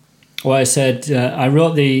 2014, where I said I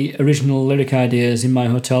wrote the original lyric ideas in my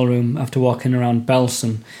hotel room after walking around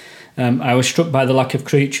Belsen. I was struck by the lack of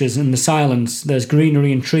creatures and the silence. There's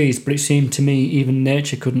greenery and trees, but it seemed to me even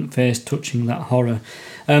nature couldn't face touching that horror.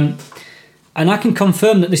 And I can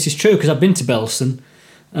confirm that this is true because I've been to Belsen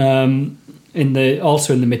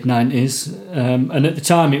also in the mid-90s. And at the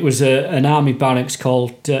time it was an army barracks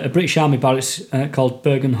a British army barracks called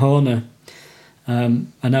Bergen-Honer.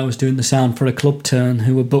 And I was doing the sound for a club turn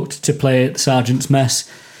who were booked to play at the Sergeant's Mess.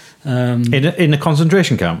 In a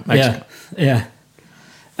concentration camp? Yeah.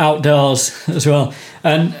 Outdoors as well.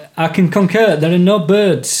 And I can concur, there are no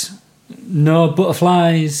birds, no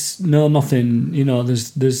butterflies, no nothing.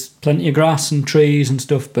 There's plenty of grass and trees and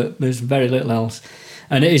stuff, but there's very little else.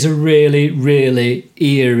 And it is a really, really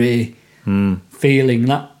eerie feeling.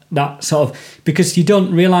 That that sort of, because you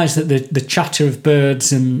don't realise that the chatter of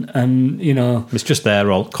birds and you know, it's just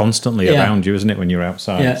there all constantly around you, isn't it, when you're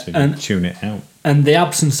outside? So you tune it out. And the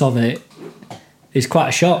absence of it is quite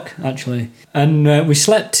a shock, actually. And we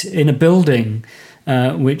slept in a building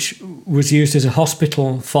which was used as a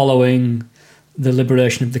hospital following the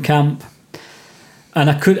liberation of the camp. And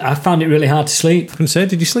I found it really hard to sleep. I can say,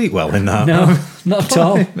 did you sleep well in that? No, not at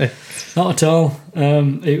all. Not at all.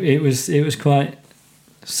 It was quite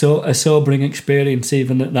a sobering experience,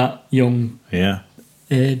 even at that young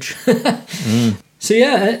age. So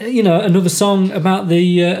you know, another song about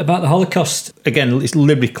the Holocaust. Again, it's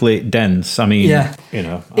lyrically dense. I mean, you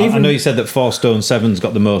know, I know you said that 4 Stone 7's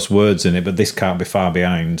got the most words in it, but this can't be far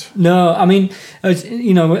behind. No, I mean, as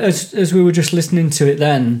we were just listening to it,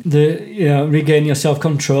 then regain your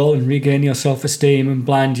self-control and regain your self-esteem and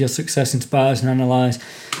blind your success inspires and analyse.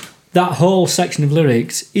 That whole section of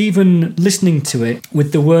lyrics, even listening to it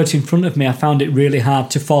with the words in front of me, I found it really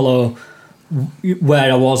hard to follow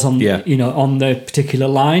where I was on on the particular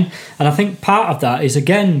line. And I think part of that is,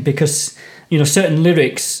 again, because certain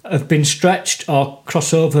lyrics have been stretched or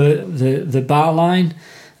cross over the bar line,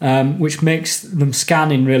 which makes them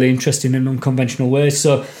scan in really interesting and unconventional ways.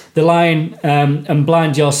 So the line and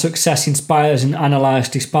blind your success inspires and analyse,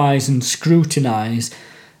 despise and scrutinise,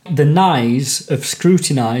 the nice of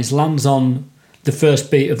scrutinise lands on the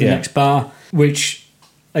first beat of the next bar, which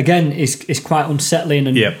again is quite unsettling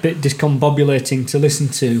and a bit discombobulating to listen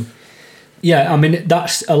to. Yeah, I mean,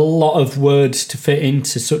 that's a lot of words to fit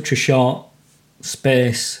into such a short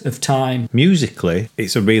space of time. Musically,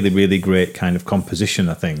 it's a really, really great kind of composition,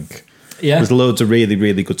 I think. Yeah. There's loads of really,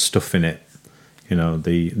 really good stuff in it. You know,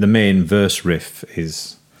 the main verse riff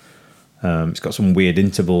is... it's got some weird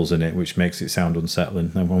intervals in it, which makes it sound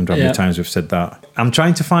unsettling. I wonder how many times we've said that. I'm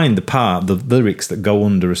trying to find the lyrics that go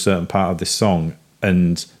under a certain part of this song,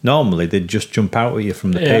 and normally they'd just jump out at you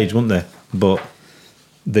from the page, wouldn't they? But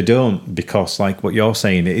they don't, because, like what you're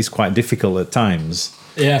saying, it is quite difficult at times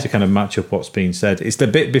to kind of match up what's being said. It's the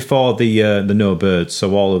bit before the No Birds,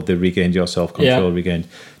 so all of the regained your self-control, regained.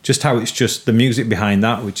 Just how it's just the music behind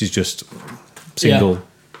that, which is just single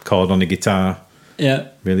chord on a guitar. Yeah.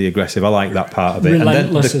 Really aggressive. I like that part of it.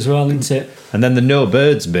 Relentless and then as well, isn't it? And then the No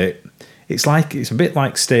Birds bit, it's a bit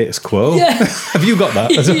like Status Quo. Yeah. Have you got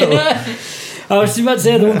that as well? Yeah. I was about to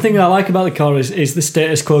say, the one thing I like about the chorus is the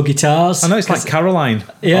Status Quo guitars. I know, it's like Caroline.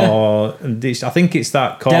 Yeah. Or I think it's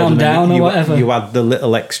that chord. Down or whatever. You add the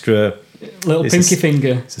little extra... Little pinky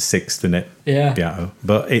finger. It's a sixth in it. Yeah. Piano.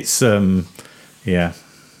 But it's, Yeah.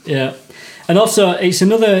 And also, it's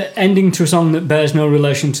another ending to a song that bears no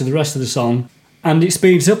relation to the rest of the song. And it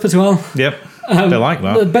speeds up as well. Yep, they like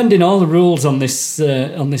that. They're bending all the rules on this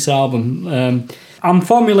album. I'm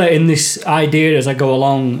formulating this idea as I go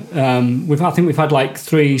along. I think we've had like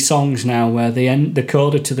 3 songs now where the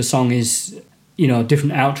coda to the song is, a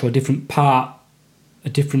different outro, a different part, a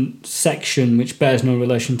different section which bears no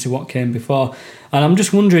relation to what came before. And I'm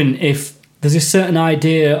just wondering if there's a certain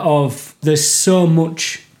idea of there's so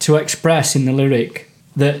much to express in the lyric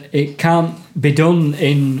that it can't be done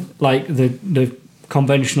in like the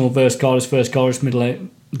conventional verse, chorus, middle eight,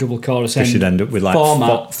 double chorus. You should end up with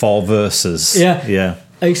like 4 verses. Yeah.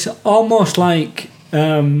 It's almost like...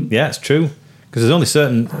 yeah, it's true. Because there's only a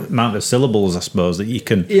certain amount of syllables, I suppose, that you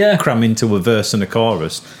can cram into a verse and a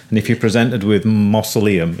chorus. And if you're presented with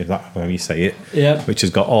mausoleum, if that's how you say it, which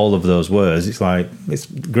has got all of those words, it's like, it's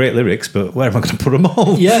great lyrics, but where am I going to put them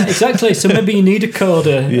all? Yeah, exactly. So maybe you need a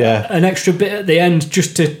coda, an extra bit at the end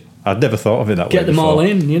just to... I'd never thought of it that way. Get them all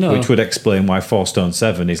in, Which would explain why 4 Stone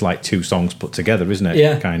 7 is like 2 songs put together, isn't it?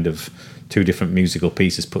 Yeah. Kind of 2 different musical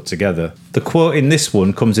pieces put together. The quote in this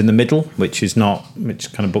one comes in the middle, which kind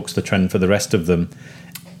of bucks the trend for the rest of them.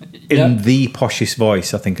 In the poshest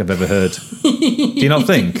voice I think I've ever heard. Do you not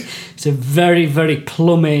think? It's a very, very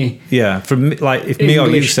plummy. Yeah, from like if me or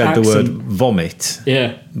you said accent. The word vomit.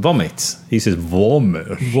 Yeah. Vomit. He says vomit.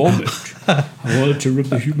 Vomit. I wanted to rub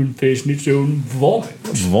the human face in its own vomit.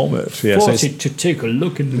 Vomit. Yeah. Forced it to take a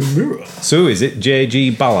look in the mirror. So who is it?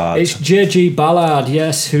 J.G. Ballard. It's J.G. Ballard,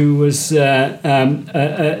 yes, who was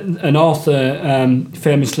an author,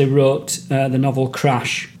 famously wrote the novel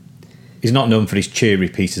Crash. He's not known for his cheery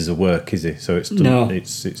pieces of work, is he? So it's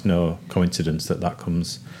no coincidence that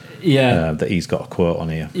comes. Yeah, that he's got a quote on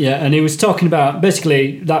here. Yeah, and he was talking about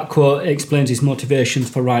basically that quote explains his motivations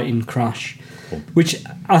for writing Crash, which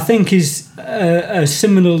I think is a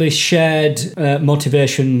similarly shared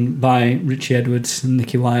motivation by Richie Edwards and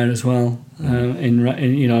Nicky Wire as well. In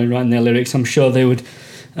writing their lyrics, I'm sure they would.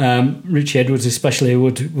 Richie Edwards especially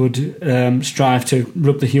would strive to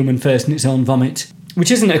rub the human face in its own vomit. Which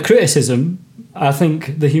isn't a criticism, I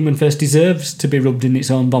think the human face deserves to be rubbed in its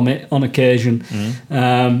own vomit on occasion,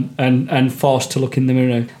 and forced to look in the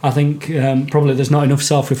mirror. I think probably there's not enough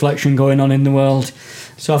self-reflection going on in the world.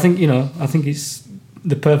 So I think it's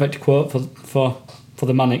the perfect quote for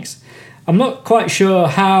the Manics. I'm not quite sure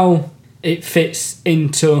how it fits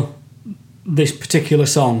into this particular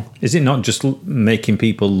song. Is it not just making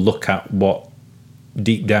people look at what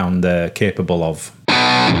deep down they're capable of?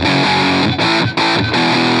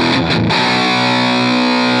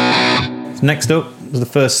 Next up was the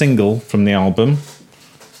first single from the album,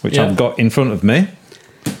 which I've got in front of me.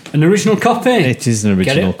 An original copy? It is an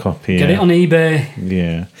original copy, Get it on eBay.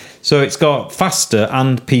 Yeah. So it's got Faster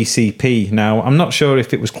and PCP. Now, I'm not sure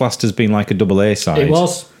if it was classed as being like a double A side. It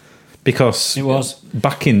was. Because it was.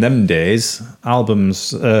 Back in them days,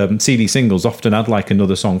 albums, CD singles often had like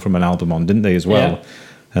another song from an album on, didn't they, as well? Yeah.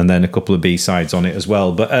 And then a couple of B-sides on it as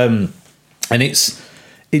well. But and it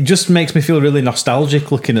just makes me feel really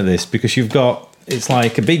nostalgic looking at this, because it's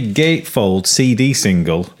like a big gatefold CD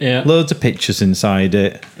single, loads of pictures inside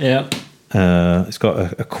it. Yeah. It's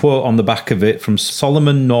got a quote on the back of it from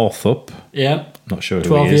Solomon Northup. Yeah. Not sure who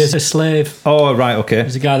 12 he is. Years a Slave. Oh, right, okay.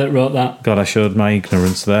 There's a guy that wrote that. God, I showed my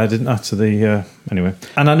ignorance there, didn't I? Anyway.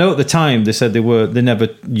 And I know at the time they said they never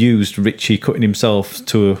used Richie cutting himself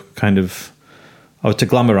to kind of, or to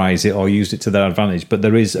glamorise it or used it to their advantage, but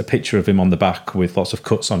there is a picture of him on the back with lots of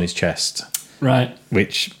cuts on his chest. Right.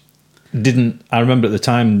 Which I remember at the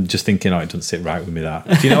time just thinking, it doesn't sit right with me, that.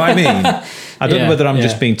 Do you know what I mean? I don't know whether I'm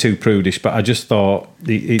just being too prudish, but I just thought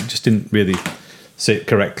it just didn't really sit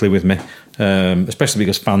correctly with me. Especially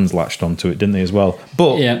because fans latched onto it, didn't they, as well?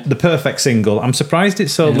 But the perfect single, I'm surprised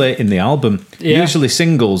it's so late in the album. Usually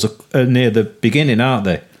singles are near the beginning, aren't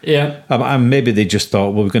they? Yeah. And maybe they just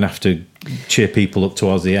thought, well, we're going to have to cheer people up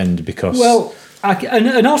towards the end because... Well,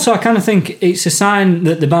 and also I kind of think it's a sign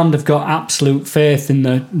that the band have got absolute faith in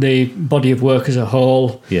the body of work as a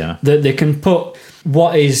whole. Yeah. That they can put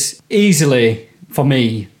what is easily, for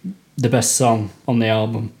me, the best song on the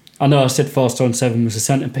album. I know I said 4 Stone 7 was a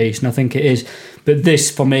centrepiece, and I think it is, but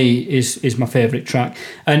this, for me, is my favourite track.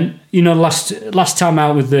 And, last time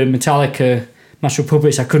out with the Metallica Master of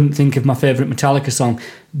Puppets, I couldn't think of my favourite Metallica song.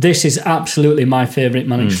 This is absolutely my favourite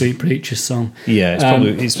Manic Street Preachers song. Yeah, it's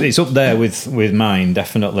probably it's up there with mine,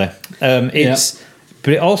 definitely. But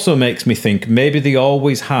it also makes me think maybe they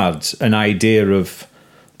always had an idea of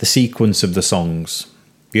the sequence of the songs.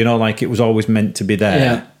 Like it was always meant to be there.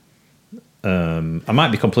 Yeah. I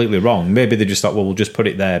might be completely wrong. Maybe they just thought, well, we'll just put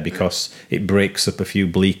it there because it breaks up a few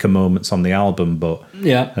bleaker moments on the album. But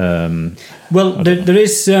there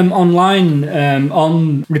is online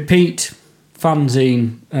on repeat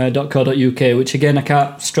fanzine.co.uk, which again I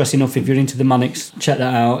can't stress enough. If you're into the Manics, check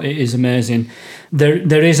that out. It is amazing.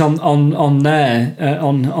 There is on there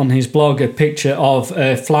on his blog a picture of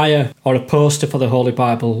a flyer or a poster for the Holy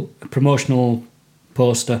Bible, a promotional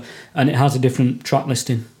poster, and it has a different track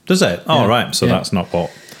listing. Does it? Oh, right. So that's not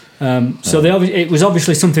what... it was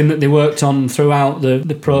obviously something that they worked on throughout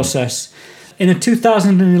the process. In a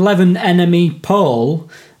 2011 NME poll,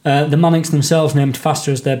 the Manics themselves named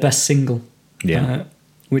Faster as their best single,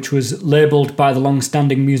 which was labelled by the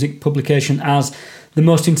long-standing music publication as the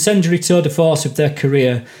most incendiary tour de force of their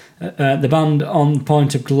career, the band on the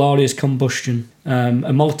point of glorious combustion.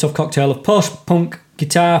 A Molotov cocktail of post-punk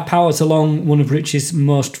guitar powers along one of Rich's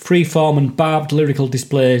most free-form and barbed lyrical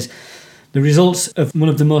displays, the results of one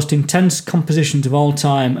of the most intense compositions of all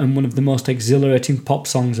time and one of the most exhilarating pop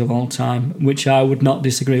songs of all time, which I would not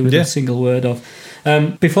disagree with a single word of.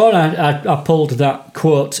 Before I pulled that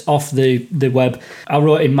quote off the web, I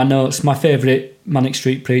wrote in my notes my favourite Manic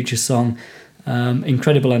Street Preachers song.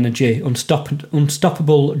 Incredible energy,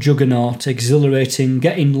 unstoppable juggernaut, exhilarating,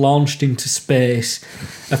 getting launched into space,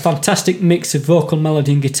 a fantastic mix of vocal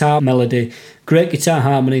melody and guitar melody, great guitar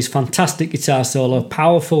harmonies, fantastic guitar solo,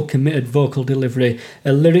 powerful committed vocal delivery,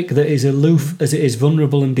 a lyric that is aloof as it is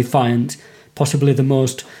vulnerable and defiant, possibly the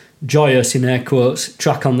most joyous, in air quotes,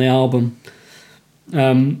 track on the album.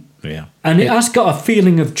 And it has got a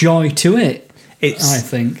feeling of joy to it, I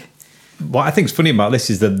think. What I think is funny about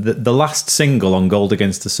this is that the last single on Gold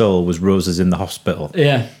Against the Soul was Roses in the Hospital.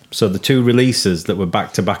 Yeah. So the two releases that were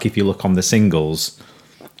back to back, if you look on the singles,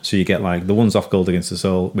 so you get like the ones off Gold Against the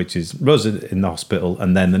Soul, which is Roses in the Hospital,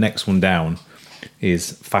 and then the next one down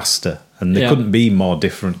is Faster. And they couldn't be more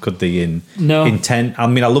different, could they? In intent. I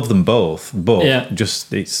mean, I love them both, but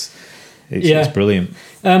just it's brilliant.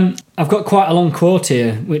 I've got quite a long quote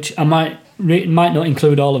here, which I might not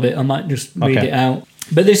include all of it. I might just read it out.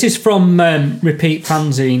 But this is from Repeat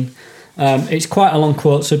Fanzine. It's quite a long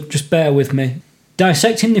quote, so just bear with me.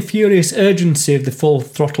 Dissecting the furious urgency of the full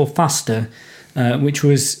throttle Faster, which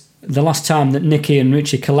was the last time that Nicky and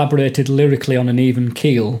Richie collaborated lyrically on an even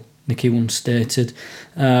keel, Nicky once stated.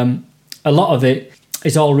 A lot of it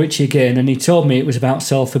is all Richie again, and he told me it was about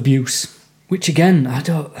self-abuse, which again, I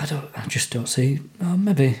just don't see.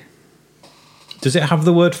 Maybe. Does it have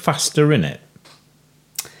the word faster in it?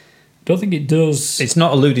 Don't think it does. It's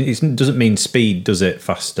not alluding. It doesn't mean speed, does it?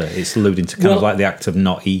 Faster. It's alluding to kind of like the act of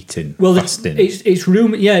not eating. Well, fasting. It's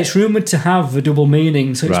rumored to have a double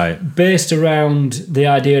meaning. So it's right. based around the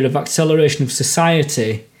idea of acceleration of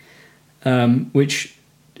society, which,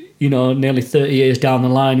 nearly 30 years down the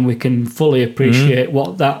line, we can fully appreciate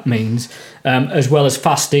what that means, as well as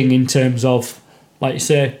fasting in terms of, like you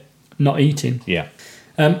say, not eating. Yeah.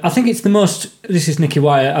 I think it's the most. This is Nicky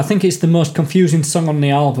Wire. I think it's the most confusing song on the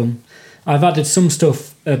album. I've added some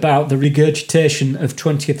stuff about the regurgitation of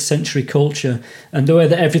 20th century culture and the way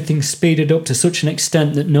that everything's speeded up to such an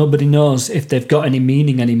extent that nobody knows if they've got any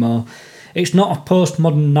meaning anymore. It's not a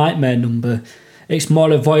postmodern nightmare number. It's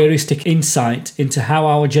more a voyeuristic insight into how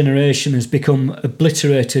our generation has become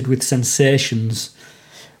obliterated with sensations.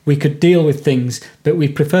 We could deal with things, but we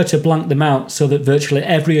prefer to blank them out so that virtually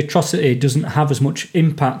every atrocity doesn't have as much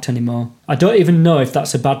impact anymore. I don't even know if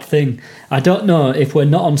that's a bad thing. I don't know if we're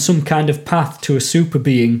not on some kind of path to a super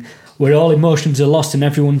being where all emotions are lost and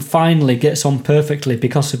everyone finally gets on perfectly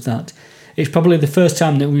because of that. It's probably the first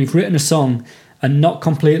time that we've written a song and not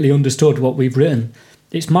completely understood what we've written.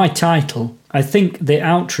 It's my title. I think the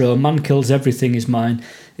outro, Man Kills Everything, is mine.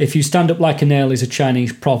 If you stand up like a nail is a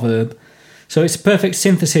Chinese proverb. So it's a perfect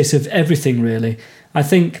synthesis of everything, really.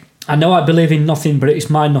 I know I believe in nothing, but it's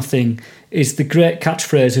my nothing, is the great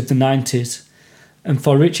catchphrase of the 90s. And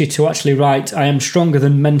for Richie to actually write, I am stronger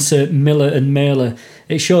than Mensa, Miller and Mailer,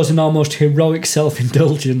 it shows an almost heroic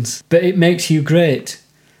self-indulgence. But it makes you great.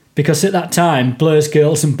 Because at that time, Blur's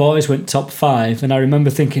Girls and Boys went top 5, and I remember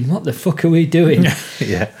thinking, what the fuck are we doing?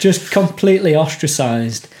 Yeah. Just completely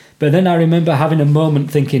ostracised. But then I remember having a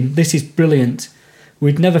moment thinking, this is brilliant.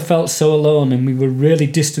 We'd never felt so alone, and we were really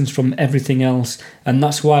distanced from everything else, and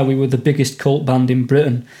that's why we were the biggest cult band in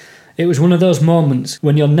Britain. It was one of those moments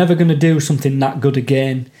when you're never going to do something that good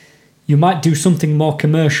again. You might do something more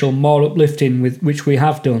commercial, more uplifting, which we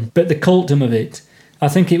have done, but the cultdom of it, I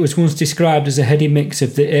think it was once described as a heady mix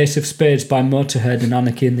of the Ace of Spades by Motorhead and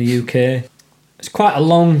Anarchy in the UK. It's quite a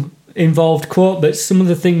long, involved quote, but some of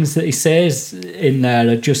the things that he says in there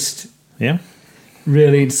are just... Yeah.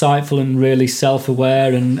 Really insightful and really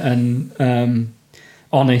self-aware and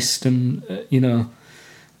honest, and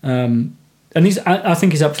and I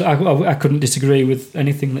think he's absolutely. I couldn't disagree with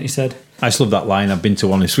anything that he said. I just love that line. I've been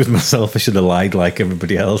too honest with myself. I should have lied like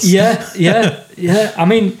everybody else. Yeah. I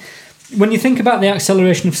mean, when you think about the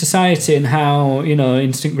acceleration of society and how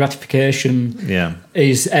instant gratification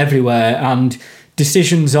is everywhere, and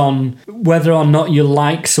decisions on whether or not you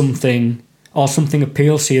like something or something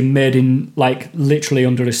appeals to you made in literally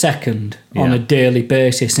under a second on a daily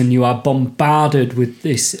basis, and you are bombarded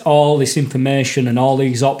with all this information and all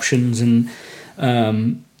these options and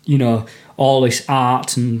all this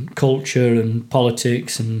art and culture and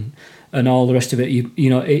politics and all the rest of it.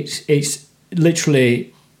 It's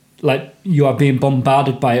literally like you are being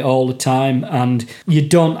bombarded by it all the time, and you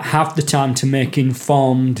don't have the time to make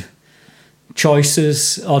informed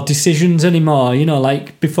choices or decisions anymore.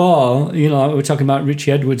 Like before, we were talking about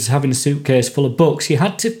Richie Edwards having a suitcase full of books. You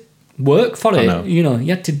had to work for it. You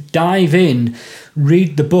had to dive in,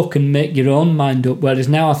 read the book and make your own mind up, whereas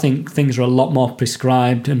now I think things are a lot more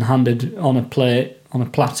prescribed and handed on a plate, on a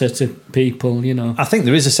platter to people. I think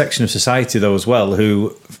there is a section of society though as well who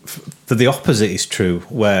for the opposite is true,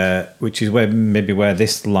 which is where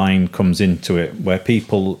this line comes into it, where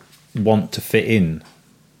people want to fit in.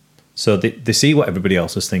 So they see what everybody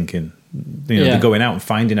else is thinking. They're going out and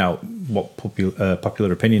finding out what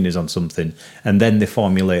popular opinion is on something, and then they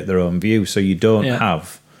formulate their own view. So you don't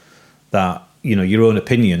have that, your own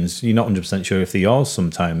opinions. You're not 100% sure if they're yours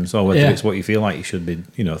sometimes, or whether it's what you feel like you should be,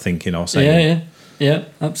 thinking or saying. Yeah,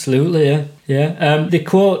 absolutely, yeah. The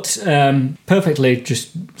quote perfectly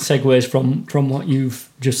just segues from what you've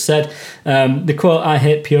just said. The quote, I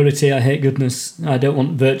hate purity, I hate goodness, I don't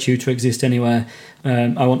want virtue to exist anywhere,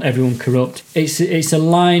 I want everyone corrupt. It's a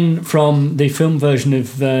line from the film version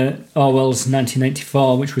of Orwell's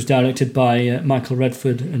 1984, which was directed by Michael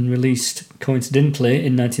Redford and released coincidentally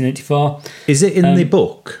in 1984. Is it in the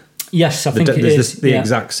book? Yes, I think it is. The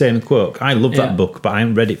exact same quote. I love that book, but I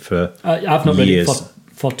haven't read it for I've not years. read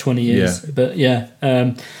it for 20 years. But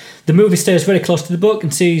the movie stays very close to the book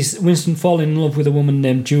and sees Winston fall in love with a woman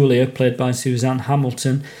named Julia, played by Suzanne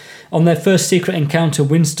Hamilton. On their first secret encounter,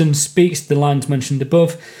 Winston speaks the lines mentioned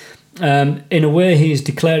above. In a way, he is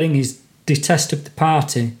declaring his detest of the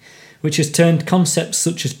party, which has turned concepts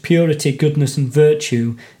such as purity, goodness and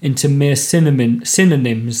virtue into mere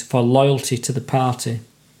synonyms for loyalty to the party.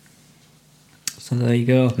 So there you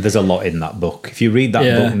go. There's a lot in that book. If you read that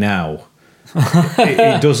book now,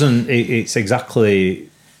 it doesn't... It's exactly...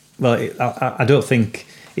 Well, I don't think...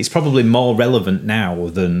 It's probably more relevant now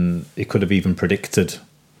than it could have even predicted.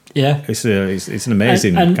 Yeah. It's an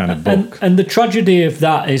amazing kind of book. And the tragedy of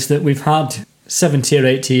that is that we've had 70 or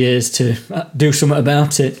 80 years to do something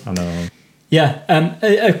about it. I know. Yeah,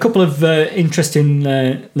 a couple of interesting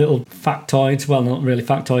little factoids. Well, not really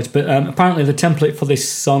factoids, but apparently the template for this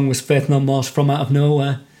song was Faith No More's From Out of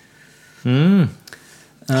Nowhere. I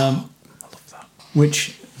love that.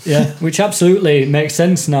 Which absolutely makes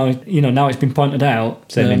sense now. Now it's been pointed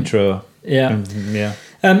out. Same intro. Yeah. Yeah.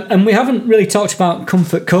 And we haven't really talked about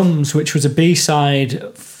Comfort Comes, which was a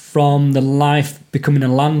B-side from The Life Becoming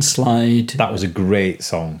a Landslide. That was a great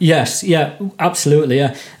song. Yes, yeah, absolutely,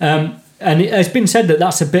 yeah. And it has been said that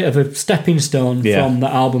that's a bit of a stepping stone from the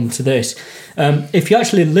album to this. If you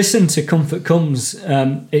actually listen to Comfort Comes,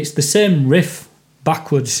 it's the same riff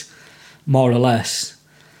backwards, more or less.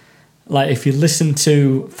 Like if you listen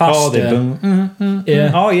to Faster...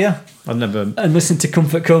 Oh, yeah. I've never... And listen to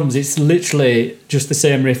Comfort Comes, it's literally just the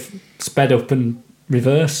same riff sped up and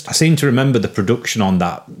reversed. I seem to remember the production on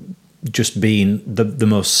that just being the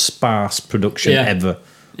most sparse production ever.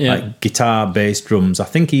 Yeah. Like guitar, bass, drums. I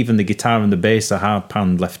think even the guitar and the bass are hard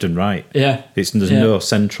panned left and right. Yeah. There's no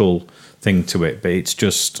central thing to it, but it's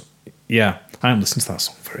just... Yeah, I haven't listened to that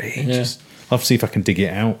song for ages. Yeah. I'll have to see if I can dig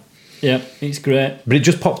it out. Yeah, it's great. But it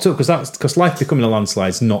just popped up because Life Becoming a Landslide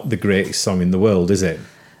is not the greatest song in the world, is it?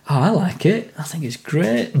 Oh, I like it. I think it's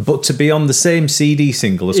great. But to be on the same CD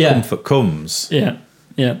single as Comfort Comes... Yeah,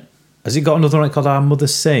 yeah. Has it got another one called Our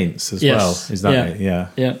Mother's Saints as well? Is that it? Yeah.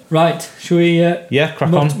 Yeah. Right, shall we... crack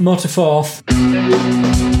on. Motor forth.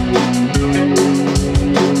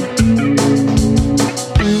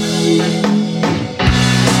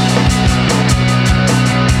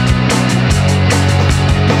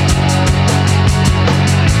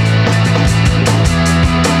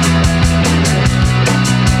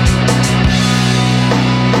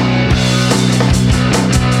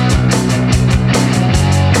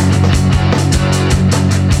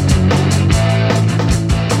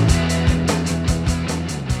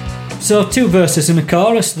 So 2 verses and a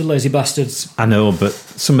chorus, the lazy bastards. I know, but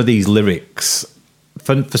some of these lyrics,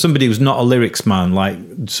 for somebody who's not a lyrics man, like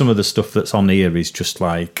some of the stuff that's on here is just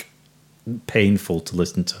like painful to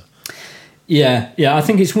listen to. Yeah. I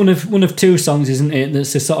think it's one of 2 songs, isn't it?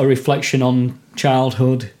 That's a sort of reflection on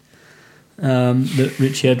childhood that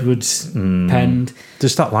Richie Edwards penned.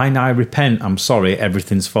 Just that line, I repent, I'm sorry,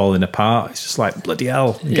 everything's falling apart. It's just like, bloody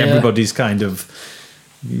hell. Everybody's kind of...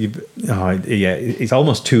 it's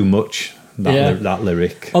almost too much, that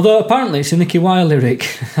lyric. Although apparently it's a Nicky Wire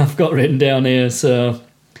lyric I've got written down here, so...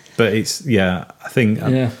 But it's, I think...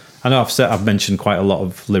 I know I've mentioned quite a lot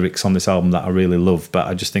of lyrics on this album that I really love, but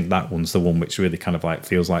I just think that one's the one which really kind of like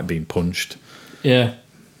feels like being punched. Yeah.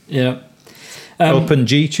 Open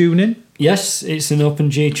G tuning? Yes, it's an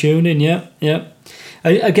open G tuning, yeah.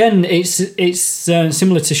 Again, it's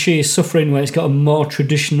similar to She Is Suffering, where it's got a more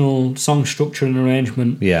traditional song structure and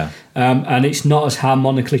arrangement. Yeah. And it's not as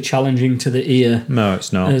harmonically challenging to the ear. No,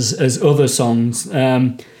 it's not. As other songs.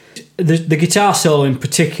 The guitar solo in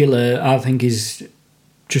particular, I think, is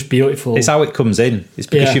just beautiful. It's how it comes in. It's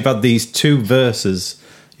because you've had these 2 verses.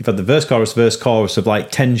 You've had the verse, chorus of like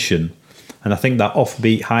tension. And I think that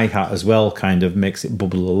offbeat hi-hat as well kind of makes it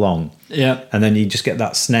bubble along. Yeah. And then you just get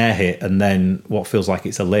that snare hit and then what feels like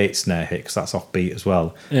it's a late snare hit because that's offbeat as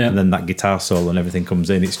well. Yeah. And then that guitar solo and everything comes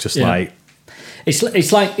in. It's just like...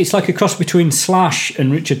 It's like a cross between Slash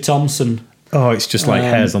and Richard Thompson. Oh, it's just like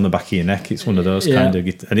hairs on the back of your neck. It's one of those kind of...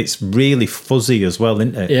 And it's really fuzzy as well,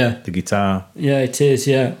 isn't it? Yeah. The guitar. Yeah, it is,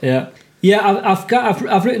 yeah. Yeah,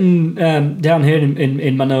 I've written down here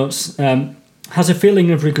in my notes... has a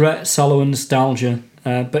feeling of regret, sorrow and nostalgia,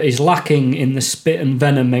 but is lacking in the spit and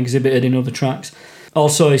venom exhibited in other tracks.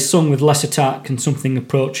 Also, is sung with less attack and something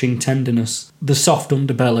approaching tenderness. The soft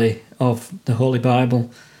underbelly of the Holy Bible.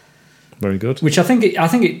 Very good. Which I think it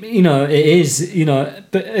is,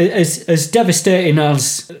 but as devastating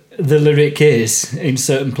as the lyric is in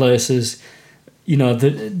certain places,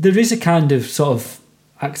 there is a kind of sort of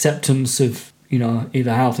acceptance of,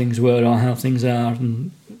 either how things were or how things are,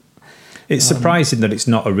 and it's surprising that it's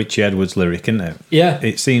not a Richie Edwards lyric, isn't it? Yeah.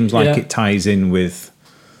 It seems like it ties in with,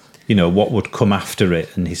 what would come after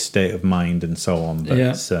it and his state of mind and so on. But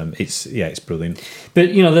it's brilliant.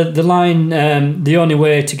 But, the line, the only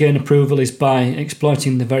way to gain approval is by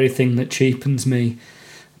exploiting the very thing that cheapens me.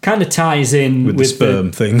 kind of ties in with the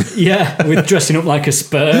sperm thing. Yeah, with dressing up like a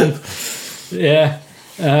sperm. Yeah.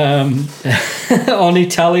 On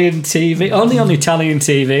Italian TV. Only on Italian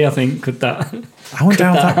TV, I think, could that. I wonder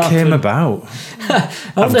how that came about.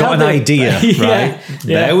 I've got an idea, right?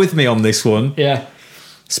 Yeah. Bear with me on this one. Yeah.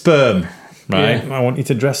 Sperm, right? Yeah. I want you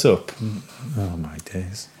to dress up. Oh, my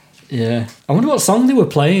days. Yeah. I wonder what song they were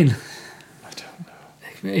playing. I don't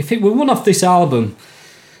know. If it were one off this album.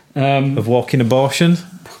 Of Walking Abortion?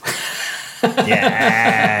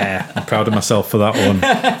 Yeah. I'm proud of myself for that one.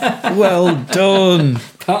 Well done.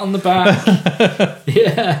 Pat on the back.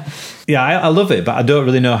 Yeah. Yeah, I love it, but I don't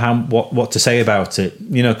really know what to say about it.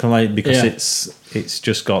 You know, kind of like, because it's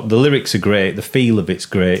just got, the lyrics are great, the feel of it's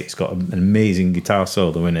great. It's got an amazing guitar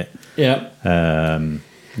solo in it. Yeah.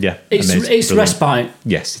 Yeah, it's respite.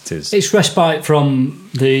 Yes, it is. It's respite from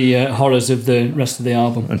the horrors of the rest of the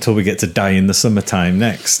album. Until we get to Die in the Summertime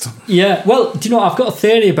next. Yeah, well, do you know what? I've got a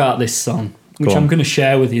theory about this song, which I'm going to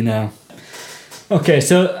share with you now. Okay,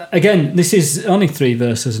 so again, this is only 3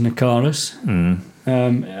 verses and a chorus.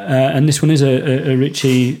 And this one is a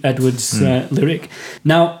Richie Edwards lyric.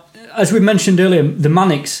 Now, as we mentioned earlier, the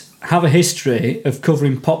Manics have a history of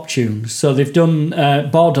covering pop tunes. So they've done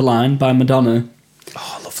Borderline by Madonna.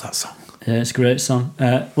 Oh, I love that song. Yeah, it's a great song.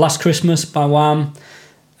 Last Christmas by Wham.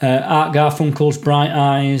 Art Garfunkel's Bright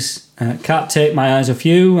Eyes. Can't Take My Eyes Off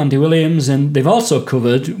You, Andy Williams. And they've also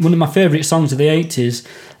covered one of my favourite songs of the 80s,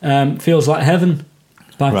 Feels Like Heaven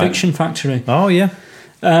by Fiction Factory. Oh, yeah.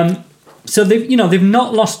 So they've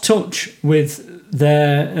not lost touch with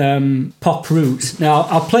their pop roots. Now,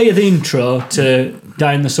 I'll play you the intro to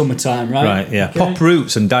Die in the Summertime, right? Right, yeah. Okay. Pop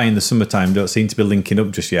roots and Die in the Summertime don't seem to be linking up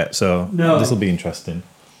just yet, so this will be interesting.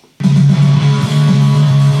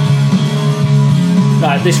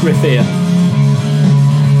 Right, this riff here.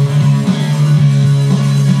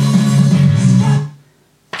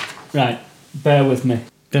 Right, bear with me.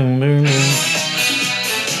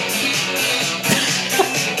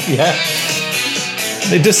 Yeah.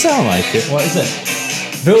 It does sound like it. What is it?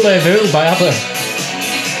 Voulez-vous by ABBA.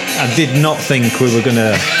 I did not think we were going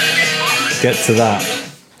to get to that.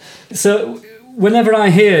 So, whenever I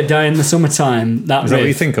hear Die in the Summertime, that Is riff, that what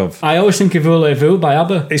you think of? I always think of Voulez-vous by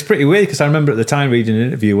ABBA. It's pretty weird because I remember at the time reading an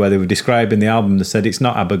interview where they were describing the album, they said it's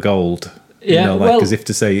not ABBA Gold. Yeah, as if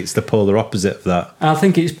to say it's the polar opposite of that. I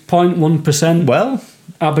think it's 0.1%. Well,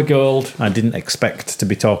 ABBA Gold. I didn't expect to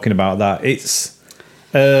be talking about that. It's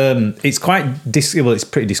quite it's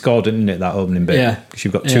pretty discordant, isn't it, that opening bit? Yeah. Because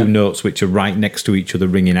you've got 2 notes which are right next to each other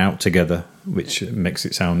ringing out together, which makes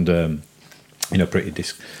it sound pretty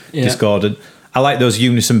discordant. I like those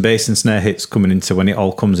unison bass and snare hits coming into when it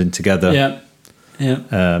all comes in together.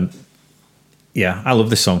 Yeah. I love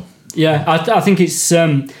this song. Yeah, I think it's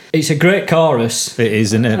a great chorus. It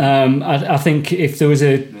is, isn't it? I think if there was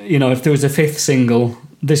a 5th single,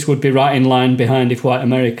 this would be right in line behind If White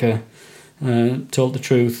America told the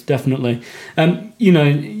truth, definitely. I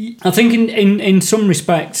think in some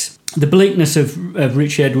respects, the bleakness of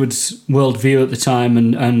Richie Edwards' worldview at the time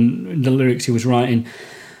and the lyrics he was writing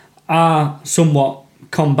are somewhat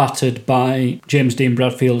combated by James Dean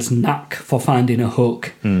Bradfield's knack for finding a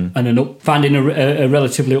hook and finding a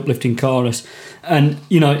relatively uplifting chorus. And,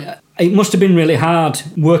 it must have been really hard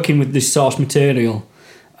working with this source material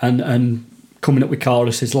and coming up with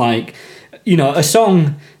choruses like, a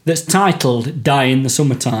song that's titled Die in the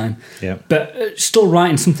Summertime, but still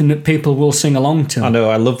writing something that people will sing along to. I know,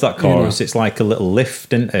 I love that chorus. It's like a little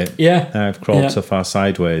lift, isn't it? Yeah. I've crawled so far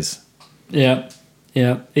sideways. Yeah.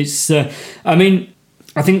 It's,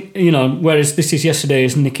 I think, whereas This Is Yesterday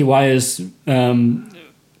is Nicky Wire's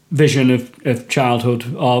vision of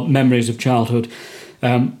childhood or memories of childhood,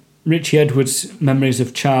 Richie Edwards' memories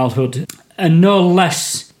of childhood are no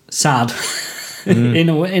less sad in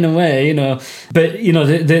a way, But,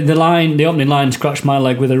 the opening line, "Scratch my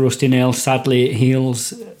leg with a rusty nail, sadly it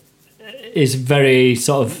heals," is very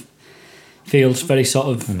sort of, feels very sort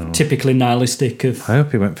of typically nihilistic. I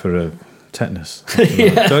hope he went for a tetanus.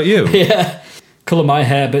 Don't you? Yeah. Colour my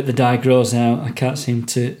hair, but the dye grows out. I can't seem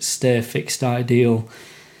to stay fixed ideal.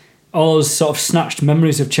 All those sort of snatched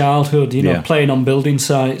memories of childhood, playing on building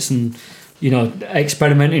sites and,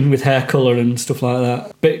 experimenting with hair colour and stuff like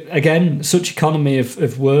that. But again, such economy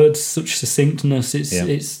of words, such succinctness, it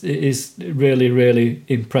is really, really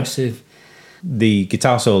impressive. The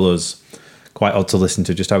guitar solo's quite odd to listen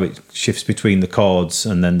to, just how it shifts between the chords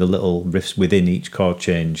and then the little riffs within each chord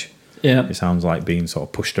change. Yeah. It sounds like being sort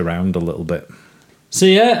of pushed around a little bit. So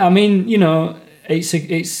yeah, I mean,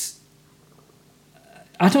 it's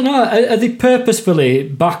I don't know, are they purposefully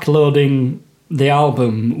backloading the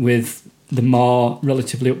album with the more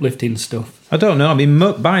relatively uplifting stuff. I don't know. I mean,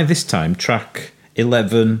 by this time, track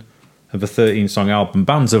 11 of a 13-song album,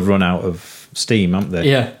 bands have run out of steam, haven't they?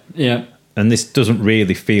 Yeah, yeah. And this doesn't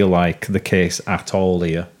really feel like the case at all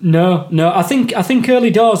here. No. I think early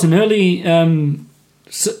doors and early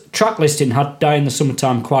track listing had Die in the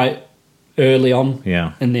Summertime quite early on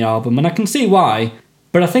in the album, and I can see why.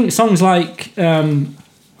 But I think songs like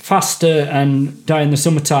Faster and Die in the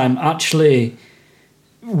Summertime actually,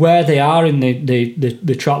 where they are in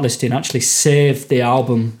the track listing, actually save the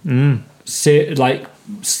album.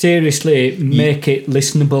 Seriously make it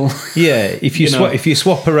listenable. Yeah, if you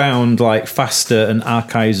swap around like Faster and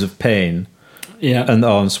Archives of Pain,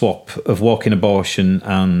 and swap of Walking Abortion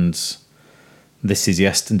and This Is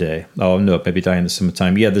Yesterday, maybe Die in the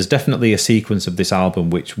Summertime. Yeah, there's definitely a sequence of this album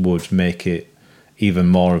which would make it even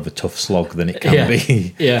more of a tough slog than it can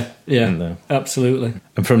be. Yeah, absolutely.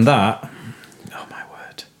 And from that, oh my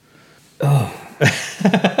word.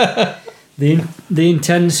 Oh. the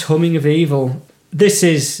intense humming of evil. This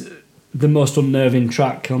is the most unnerving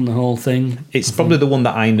track on the whole thing. It's probably the one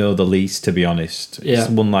that I know the least, to be honest. It's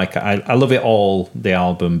the one like I love it all, the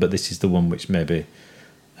album, but this is the one which maybe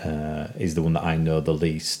is the one that I know the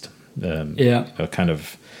least. Kind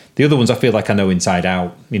of. The other ones I feel like I know inside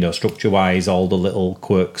out, structure-wise, all the little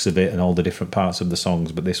quirks of it and all the different parts of the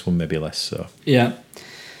songs, but this one maybe less so. Yeah.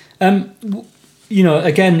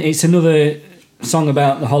 Again, it's another song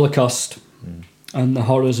about the Holocaust and the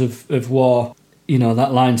horrors of war.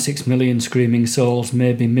 That line, 6 million screaming souls,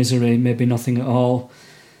 maybe misery, maybe nothing at all.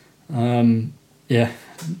 That's...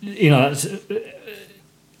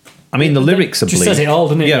 I mean, the lyrics are bleak. Just says it all,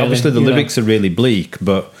 doesn't it? Yeah, really? Obviously the lyrics are really bleak,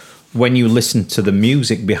 but when you listen to the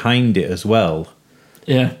music behind it as well,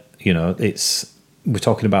 we're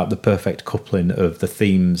talking about the perfect coupling of the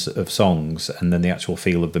themes of songs and then the actual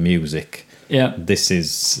feel of the music. Yeah. This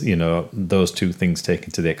is, those two things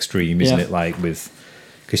taken to the extreme, isn't it? Like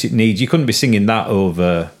because you couldn't be singing that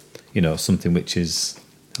over, something which is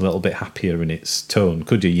a little bit happier in its tone,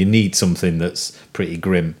 could you? You need something that's pretty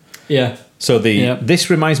grim. Yeah. So this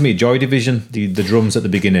reminds me of Joy Division, the drums at the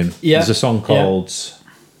beginning. Yeah. There's a song called,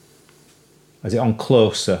 is it on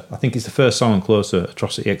Closer? I think it's the first song on Closer,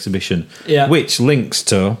 Atrocity Exhibition, which links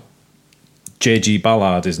to J.G.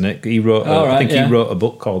 Ballard, isn't it? He wrote, he wrote a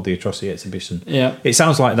book called The Atrocity Exhibition. Yeah. It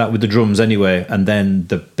sounds like that with the drums anyway, and then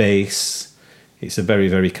the bass. It's a very,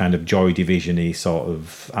 very kind of Joy Division-y sort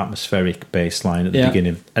of atmospheric bass line at the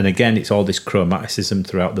beginning. And again, it's all this chromaticism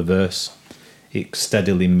throughout the verse. It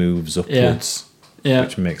steadily moves upwards,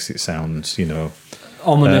 which makes it sound,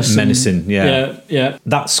 ominous, menacing. Yeah.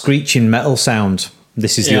 That screeching metal sound,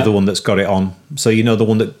 this is the other one that's got it on. So, the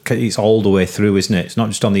one that it's all the way through, isn't it? It's not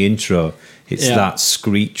just on the intro. It's that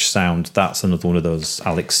screech sound. That's another one of those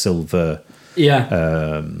Alex Silver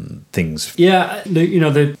things. Yeah,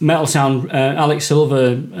 the metal sound. Alex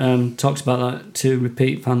Silver talks about that to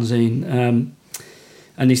Repeat Fanzine,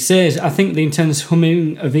 and he says, "I think the intense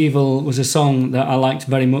humming of evil was a song that I liked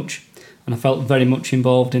very much, and I felt very much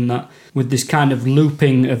involved in that, with this kind of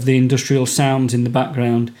looping of the industrial sounds in the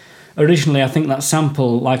background. Originally, I think that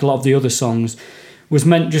sample, like a lot of the other songs, was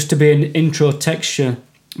meant just to be an intro texture."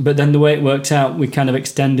 But then the way it worked out, we kind of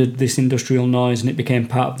extended this industrial noise and it became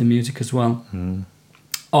part of the music as well.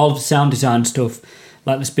 All of the sound design stuff,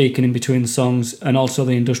 like the speaking in between the songs and also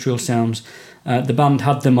the industrial sounds, the band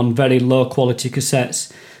had them on very low quality cassettes.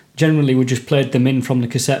 Generally, we just played them in from the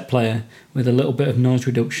cassette player with a little bit of noise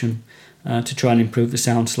reduction to try and improve the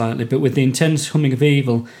sound slightly. But with the intense humming of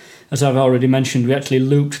evil, as I've already mentioned, we actually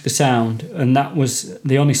looped the sound, and that was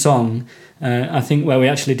the only song I think where we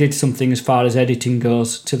actually did something as far as editing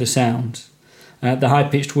goes to the sound. The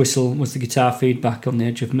high-pitched whistle was the guitar feedback on the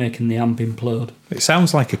edge of making the amp implode. It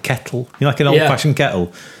sounds like a kettle, like an old-fashioned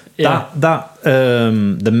kettle. Yeah.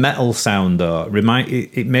 The metal sound though,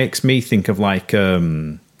 it makes me think of like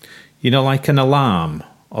like an alarm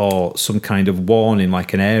or some kind of warning,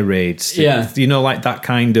 like an air raid. Like that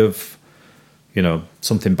kind of,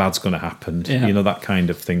 something bad's going to happen. That kind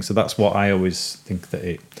of thing. So that's what I always think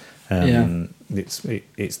that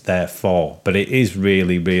it's there for, but it is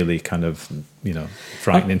really, really kind of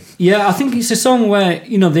frightening. I think it's a song where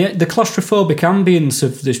the claustrophobic ambience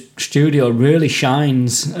of the studio really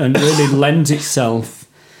shines and really lends itself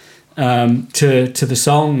to the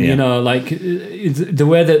song. Like the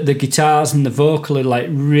way that the guitars and the vocal are like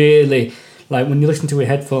really, like when you listen to it with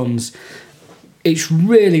headphones, it's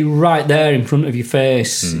really right there in front of your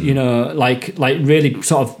face. Like really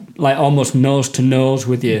sort of like almost nose to nose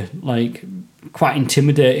with you, like quite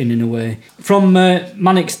intimidating in a way. From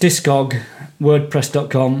Manic's Discog,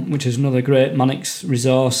 wordpress.com, which is another great Manic's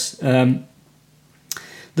resource, the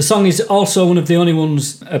The song is also one of the only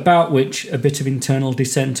ones about which a bit of internal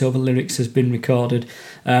dissent over lyrics has been recorded.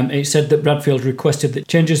 It said that Bradfield requested that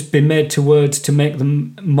changes be made to words to make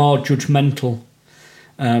them more judgmental,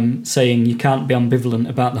 saying you can't be ambivalent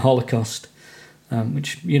about the Holocaust,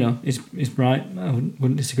 which, is right. I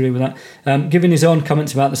wouldn't disagree with that. Giving his own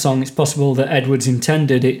comments about the song, it's possible that Edwards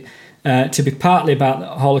intended it to be partly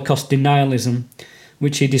about Holocaust denialism,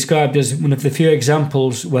 which he described as one of the few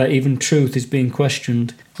examples where even truth is being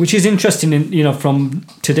questioned. Which is interesting, from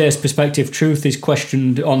today's perspective. Truth is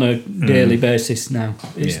questioned on a daily basis now.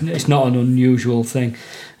 It's not an unusual thing.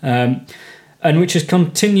 And which has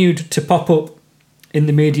continued to pop up in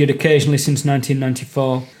the media occasionally since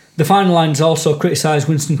 1994. The final lines also criticise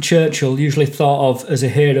Winston Churchill, usually thought of as a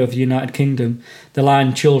hero of the United Kingdom. The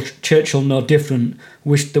line, Churchill no different,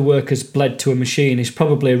 wished the workers bled to a machine, is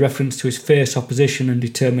probably a reference to his fierce opposition and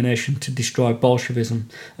determination to destroy Bolshevism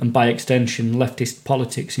and, by extension, leftist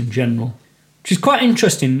politics in general. Which is quite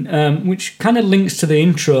interesting, which kind of links to the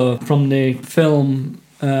intro from the film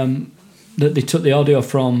that they took the audio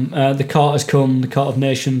from. The court has come, the court of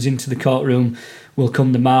nations, into the courtroom will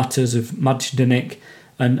come the martyrs of Majdanek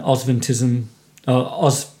and Osventism,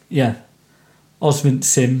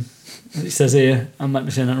 Osventim, it says here, I might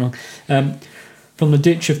be saying that wrong. From the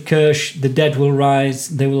ditch of Kirsch, the dead will rise,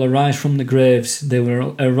 they will arise from the graves, they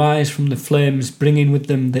will arise from the flames, bringing with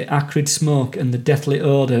them the acrid smoke and the deathly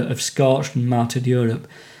odour of scorched and martyred Europe.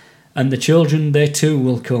 And the children, they too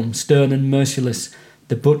will come, stern and merciless.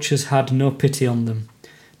 The butchers had no pity on them.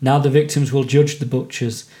 Now the victims will judge the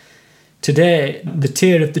butchers. Today, the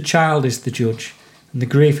tear of the child is the judge, and the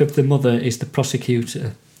grief of the mother is the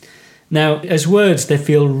prosecutor. Now, as words, they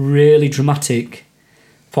feel really dramatic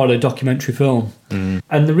for a documentary film.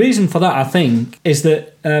 And the reason for that, I think, is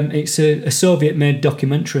that it's a Soviet-made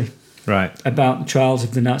documentary about the trials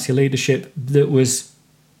of the Nazi leadership that was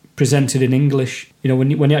presented in English.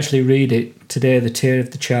 When you actually read it, today the tear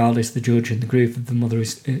of the child is the judge and the grief of the mother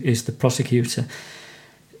is the prosecutor.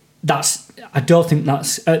 I don't think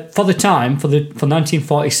that's for the time for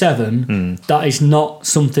 1947. That is not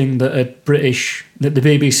something that the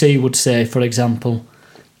BBC would say, for example.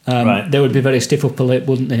 They would be very stiff upper lip,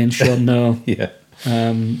 wouldn't they, and show no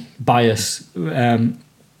bias. For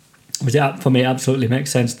me, it absolutely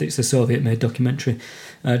makes sense that it's a Soviet-made documentary,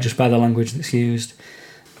 just by the language that's used.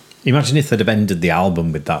 Imagine if they'd have ended the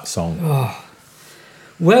album with that song. Oh,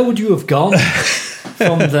 where would you have gone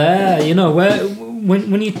from there?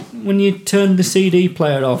 When you turned the CD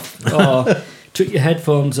player off, or took your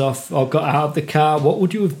headphones off, or got out of the car, what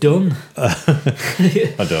would you have done?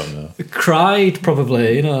 I don't know. Cried,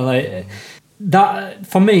 probably. That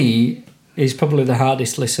for me is probably the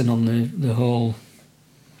hardest listen on the whole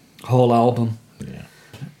album. Yeah.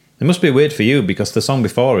 It must be weird for you because the song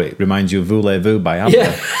before it reminds you of Voulez-Vous by ABBA.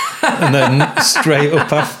 Yeah. And then straight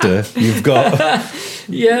up after, you've got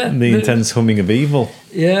the intense humming of Evil.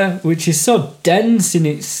 Yeah, which is so dense in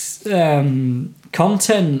its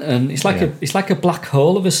content, and it's like a black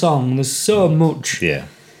hole of a song. There's so much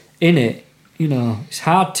in it. It's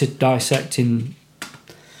hard to dissect in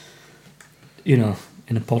a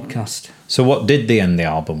podcast. So what did they end the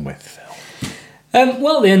album with?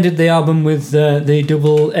 Well, they ended the album with the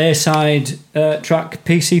double A-side track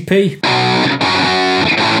PCP.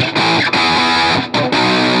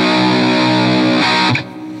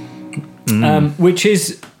 Which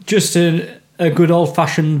is just a good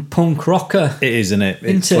old-fashioned punk rocker. It is, isn't it?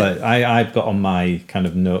 It's like, I've got on my kind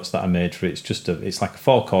of notes that I made for it. It's like a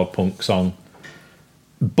 4-chord punk song.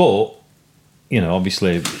 But,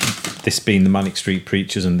 obviously, this being the Manic Street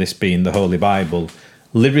Preachers and this being the Holy Bible,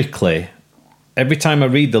 lyrically, every time I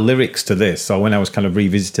read the lyrics to this, or when I was kind of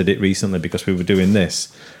revisited it recently because we were doing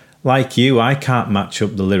this, like you, I can't match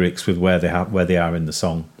up the lyrics with where they are in the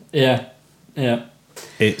song. Yeah.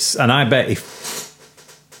 And I bet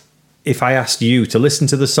if I asked you to listen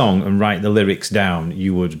to the song and write the lyrics down,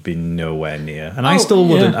 you would be nowhere near. And I still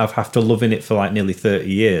wouldn't have after loving it for like nearly 30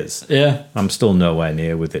 years. Yeah. I'm still nowhere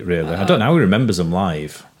near with it, really. I don't know how he remembers them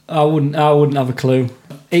live. I wouldn't have a clue.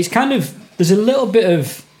 It's kind of, there's a little bit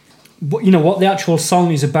of, what the actual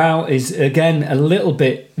song is about is, again, a little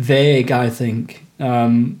bit vague, I think.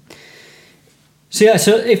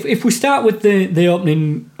 So if we start with the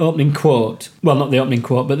opening quote, well, not the opening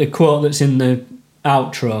quote, but the quote that's in the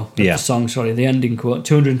outro of the song, the ending quote,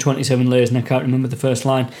 227 layers, and I can't remember the first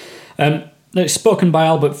line. It's spoken by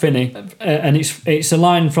Albert Finney, and it's a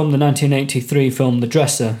line from the 1983 film The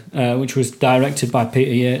Dresser, which was directed by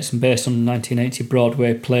Peter Yates and based on the 1980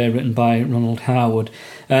 Broadway play written by Ronald Howard.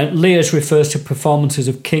 Lear's refers to performances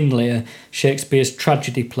of King Lear, Shakespeare's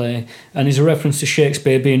tragedy play, and is a reference to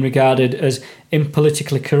Shakespeare being regarded as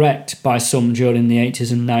impolitically correct by some during the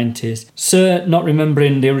 80s and 90s. Sir, not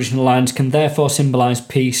remembering the original lines, can therefore symbolise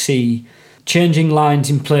PC, changing lines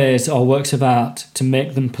in plays or works of art to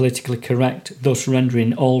make them politically correct, thus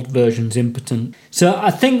rendering old versions impotent. So I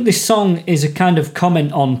think this song is a kind of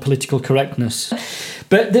comment on political correctness.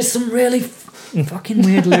 But there's some really fucking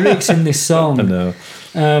weird lyrics in this song. I know.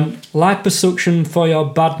 Liposuction for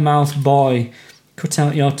your bad mouth boy. Cut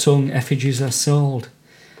out your tongue, effigies are sold.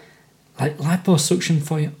 Like, liposuction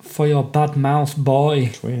for your bad mouth boy.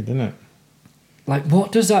 It's weird, isn't it? Like,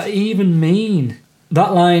 what does that even mean?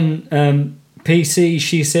 That line, PC,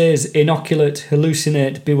 she says, inoculate,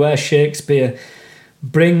 hallucinate, beware Shakespeare,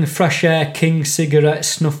 bring fresh air, king cigarette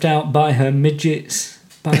snuffed out by her midgets.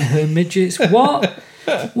 By her midgets? What?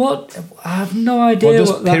 What? I have no idea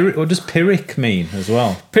what does Pyrrhic mean as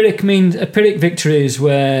well? Pyrrhic means, a Pyrrhic victory is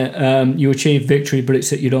where you achieve victory, but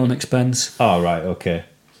it's at your own expense. Oh, right, okay.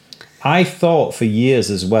 I thought for years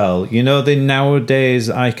as well, you know, nowadays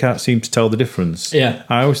I can't seem to tell the difference. Yeah.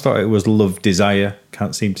 I always thought it was love, desire,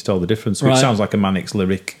 can't seem to tell the difference, which sounds like a Manic's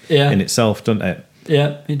lyric in itself, doesn't it?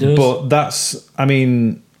 Yeah, it does. But that's, I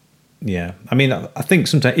think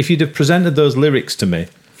sometimes if you'd have presented those lyrics to me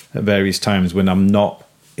at various times when I'm not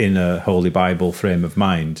in a Holy Bible frame of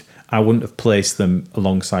mind, I wouldn't have placed them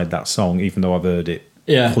alongside that song, even though I've heard it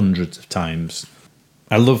hundreds of times.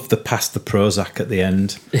 I love the past the Prozac at the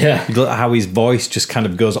end. Yeah. You look at how his voice just kind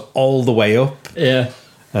of goes all the way up. Yeah.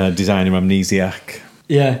 Designer amnesiac.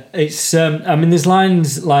 Yeah, it's. There's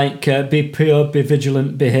lines like "Be pure, be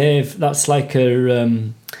vigilant, behave." That's like that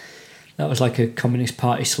was like a Communist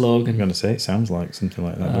Party slogan. I'm going to say it sounds like something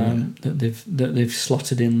like that. Doesn't it? That they've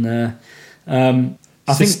slotted in there. I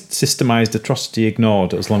think systemized atrocity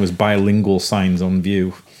ignored as long as bilingual signs on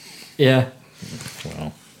view. Yeah.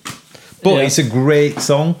 Wow. But it's a great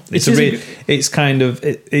song. I listened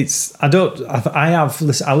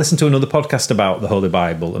to another podcast about the Holy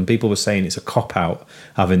Bible, and people were saying it's a cop out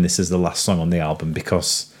having this as the last song on the album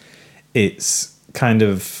because it's kind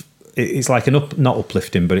of, it's like not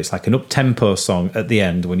uplifting, but it's like an up tempo song at the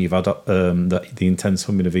end when you've had the intense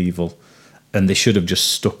humming of evil, and they should have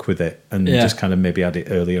just stuck with it and just kind of maybe had it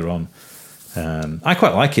earlier on. I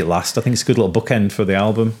quite like it last. I think it's a good little bookend for the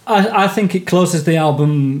album. I think it closes the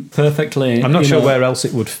album perfectly. I'm not sure where else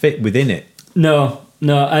it would fit within it. No,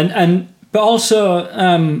 but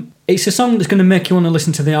also it's a song that's going to make you want to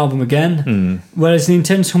listen to the album again. Whereas the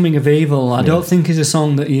intense humming of evil, I don't think is a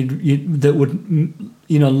song that that would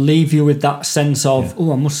leave you with that sense of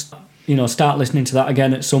I must start listening to that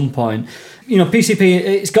again at some point. PCP,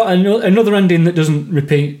 it's got another ending that doesn't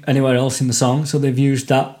repeat anywhere else in the song, so they've used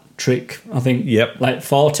that trick, I think, like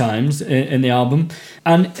 4 times in the album,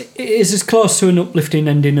 and it is as close to an uplifting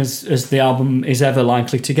ending as the album is ever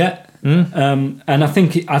likely to get. And I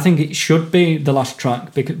think it should be the last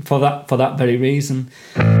track for that very reason.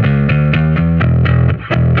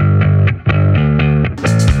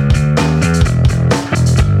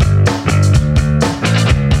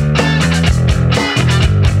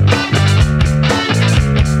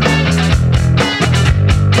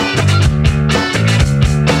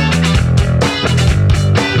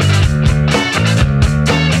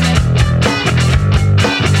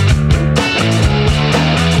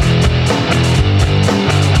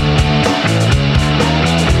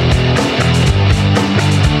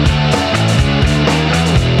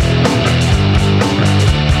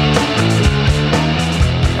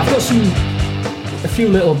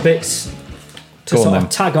 Little bits to sort of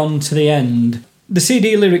tag on to the end. The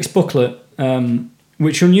CD lyrics booklet,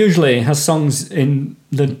 which unusually has songs in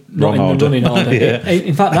the running order.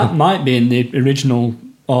 In fact, that might be in the original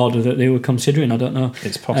order that they were considering. I don't know.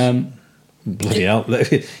 It's possible. Bloody hell!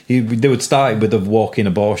 They would start with a walk-in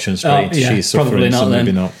abortion straight. She's suffering, so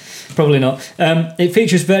maybe not. Probably not. It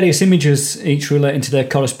features various images, each relating to their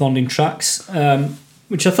corresponding tracks.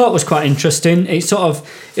 Which I thought was quite interesting. It sort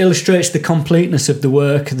of illustrates the completeness of the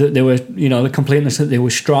work that they were, the completeness that they were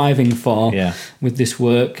striving for with this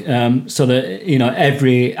work. So that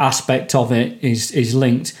every aspect of it is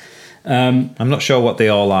linked. I'm not sure what they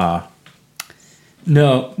all are.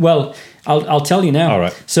 No, well, I'll tell you now. All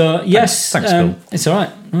right. So yes, thanks, Phil. It's all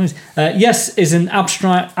right. Yes is an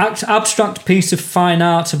abstract piece of fine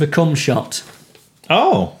art of a cum shot.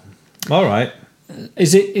 Oh, all right.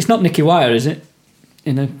 Is it? It's not Nicky Wire, is it?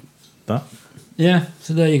 That? Yeah,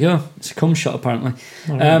 so there you go. It's a cum shot, apparently.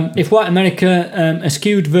 If White America, a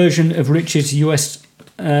skewed version of Rich's US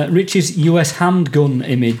handgun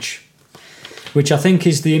image, which I think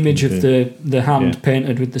is the image of the hand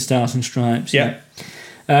painted with the stars and stripes. Yeah.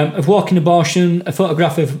 Of Walking Abortion, a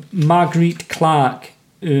photograph of Marguerite Clark,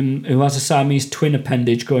 who has a Siamese twin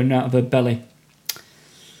appendage growing out of her belly.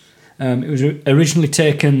 It was originally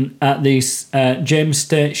taken at the James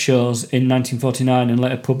State shows in 1949 and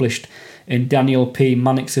later published in Daniel P.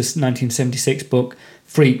 Manic's 1976 book,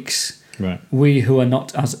 Freaks, We Who Are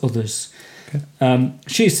Not As Others. Okay.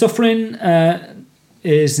 She's Suffering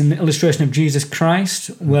is an illustration of Jesus Christ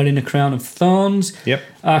wearing a crown of thorns. Yep.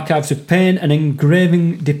 Archives of Pain, an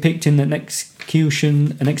engraving depicting an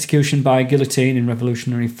execution by guillotine in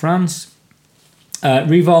revolutionary France.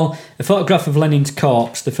 Revol, a photograph of Lenin's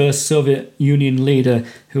corpse, the first Soviet Union leader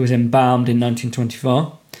who was embalmed in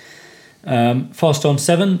 1924. 4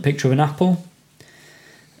 7, picture of an apple.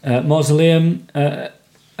 Mausoleum, a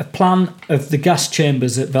plan of the gas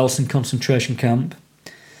chambers at Velsen concentration camp.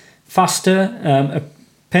 Faster, a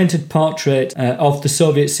painted portrait of the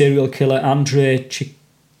Soviet serial killer Andrei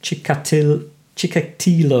Chikatilo,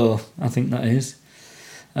 I think that is,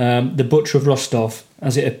 the Butcher of Rostov,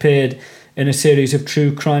 as it appeared in a series of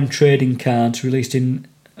true crime trading cards released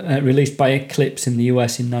by Eclipse in the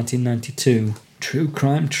US in 1992. True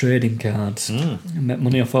crime trading cards. Make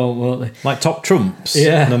money off all, won't they? Like Top Trumps.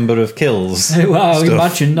 Yeah. Number of kills. Well,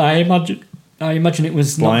 I imagine it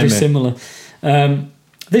was not dissimilar.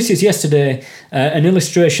 This is yesterday an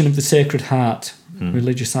illustration of the Sacred Heart,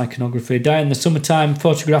 religious iconography. Die in the Summertime,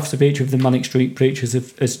 photographs of each of the Manic Street Preachers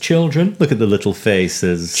as children. Look at the little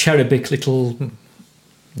faces. Cherubic little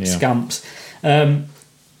scamps.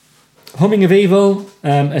 Humming of Evil,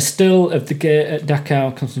 a still of the gate at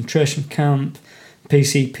Dachau concentration camp.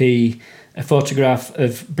 PCP, a photograph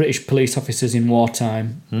of British police officers in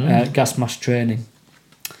wartime, gas mask training.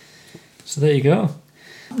 So there you go.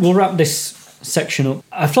 We'll wrap this section up.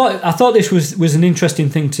 I thought this was an interesting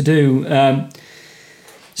thing to do.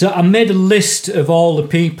 So I made a list of all the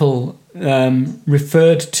people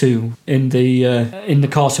referred to in the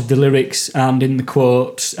course of the lyrics and in the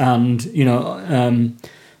quotes and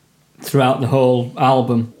throughout the whole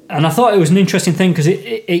album. And I thought it was an interesting thing because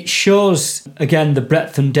it shows again the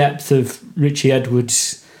breadth and depth of Richie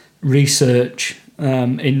Edwards' research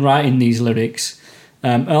in writing these lyrics.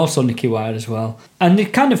 Also Nicky Wire as well. And they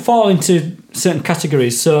kind of fall into certain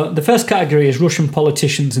categories. So the first category is Russian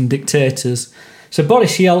politicians and dictators. So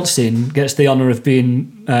Boris Yeltsin gets the honour of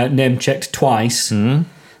being name-checked twice,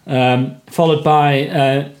 followed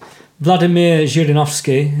by Vladimir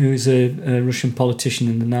Zhirinovsky, who's a Russian politician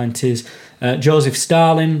in the 90s, Joseph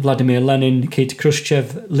Stalin, Vladimir Lenin, Nikita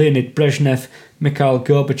Khrushchev, Leonid Brezhnev, Mikhail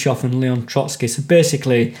Gorbachev and Leon Trotsky. So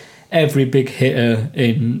basically every big hitter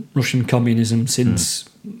in Russian communism since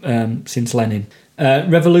Lenin.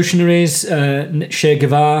 Revolutionaries, Che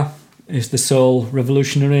Guevara is the sole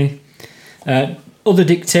revolutionary. Other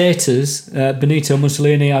dictators, Benito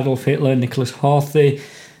Mussolini, Adolf Hitler, Nicholas Horthy,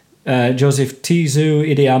 Joseph Tiso,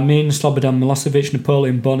 Idi Amin, Slobodan Milosevic,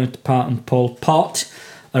 Napoleon Bonaparte and Pol Pot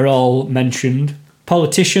are all mentioned.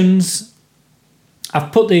 Politicians,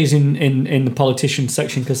 I've put these in the politicians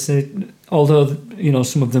section because although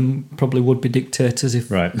some of them probably would be dictators if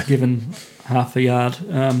given half a yard.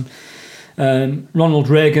 Ronald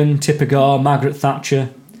Reagan, Tipper Gore, Margaret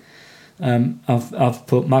Thatcher. I've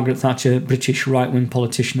put Margaret Thatcher, British right-wing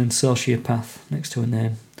politician and sociopath next to her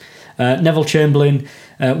name. Neville Chamberlain,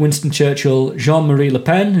 Winston Churchill, Jean-Marie Le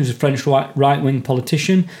Pen, who's a French right-wing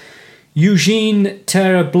politician. Eugene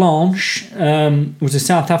Terre Blanche was a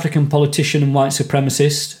South African politician and white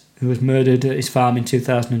supremacist who was murdered at his farm in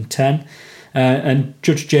 2010. And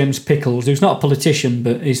Judge James Pickles, who's not a politician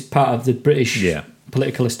but is part of the British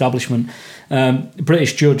political establishment.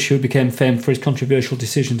 British judge who became famed for his controversial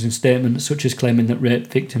decisions and statements, such as claiming that rape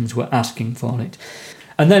victims were asking for it.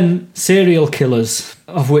 And then serial killers,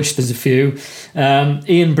 of which there's a few.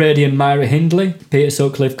 Ian Brady and Myra Hindley, Peter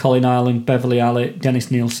Sutcliffe, Colin Ireland, Beverly Allitt,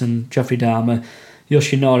 Dennis Nielsen, Jeffrey Dahmer,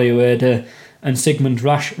 Yoshinori Ueda, and Sigmund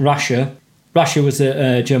Rascher. Rascher was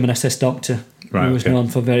a German SS doctor who was known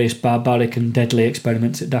for various barbaric and deadly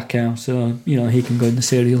experiments at Dachau. So, he can go in the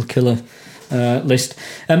serial killer list.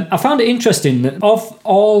 I found it interesting that of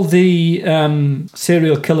all the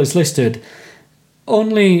serial killers listed,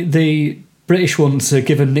 only the British ones are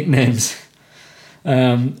given nicknames.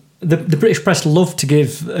 The British press love to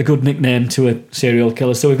give a good nickname to a serial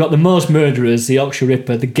killer. So we've got the Moors Murderers, the Yorkshire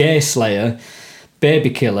Ripper, the Gay Slayer,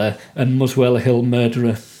 Baby Killer and Muswell Hill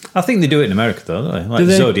Murderer. I think they do it in America, though, don't they? Like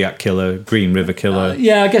Zodiac Killer, Green River Killer.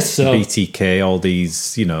 Yeah, I guess so. BTK, all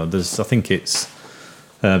these, there's, I think it's...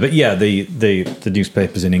 but yeah, the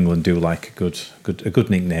newspapers in England do like a good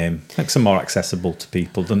nickname. Makes them more accessible to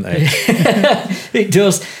people, doesn't they? It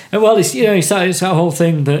does. Well, it's that whole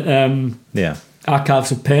thing that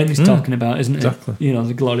Archives of Pain is talking about, isn't it? Exactly.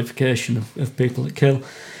 The glorification of people that kill.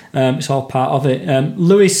 It's all part of it.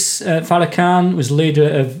 Louis Farrakhan was leader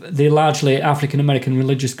of the largely African-American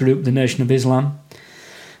religious group, the Nation of Islam.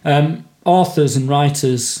 Authors and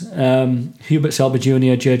writers, Hubert Selby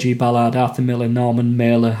Jr., J.G. Ballard, Arthur Miller, Norman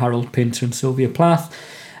Mailer, Harold Pinter and Sylvia Plath.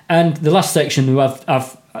 And the last section, who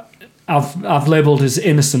I've labelled as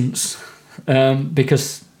innocents,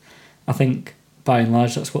 because I think, by and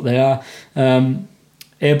large, that's what they are.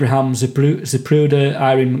 Abraham Zapruder,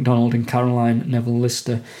 Irene MacDonald and Caroline Neville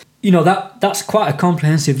Lister. That's quite a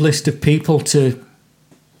comprehensive list of people to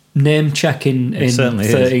name check in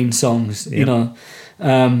 13 songs, Yep.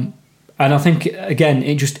 And I think, again,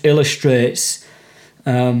 it just illustrates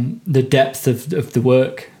the depth of the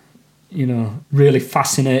work. Really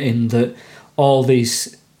fascinating that all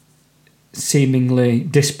these seemingly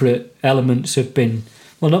disparate elements have been,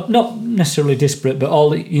 well, not necessarily disparate, but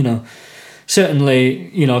all,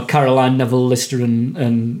 certainly, Caroline Neville Lister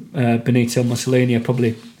and Benito Mussolini are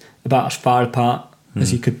probably about as far apart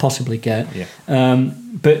as you could possibly get. Yeah.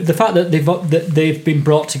 But the fact that they've been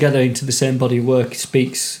brought together into the same body of work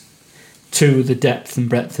speaks to the depth and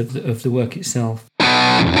breadth of the work itself.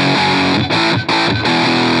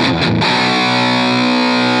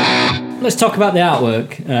 Let's talk about the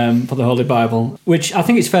artwork for the Holy Bible, which I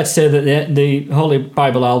think it's fair to say that the Holy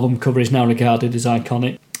Bible album cover is now regarded as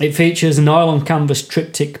iconic. It features an oil-on-canvas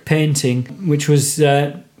triptych painting, which was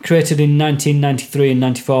created in 1993 and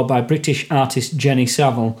 94 by British artist Jenny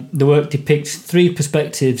Saville. The work depicts 3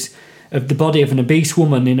 perspectives of the body of an obese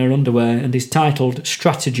woman in her underwear and is titled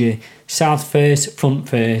Strategy, South Face, Front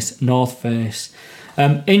Face, North Face.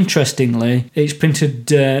 Interestingly, it's printed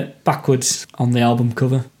backwards on the album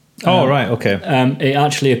cover. Oh, right, okay. It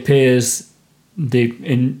actually appears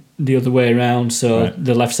in the other way around, so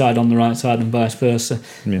the left side on the right side and vice versa.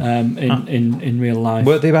 In real life.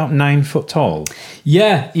 Were they about 9 foot tall?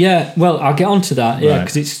 Yeah. Well, I'll get onto that. Yeah,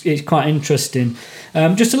 because it's quite interesting.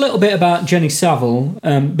 Just a little bit about Jenny Saville,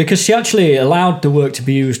 because she actually allowed the work to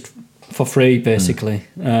be used for free, basically.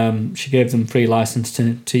 She gave them free license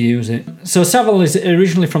to use it. So Saville is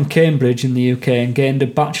originally from Cambridge in the UK and gained a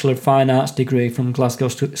Bachelor of Fine Arts degree from Glasgow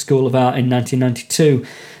School of Art in 1992.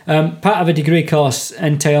 Part of a degree course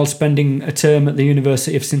entailed spending a term at the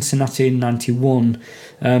University of Cincinnati in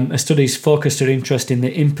 1991. Her studies focused her interest in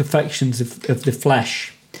the imperfections of the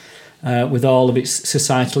flesh, with all of its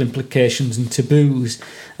societal implications and taboos.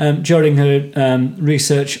 During her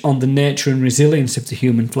research on the nature and resilience of the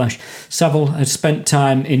human flesh, Saville had spent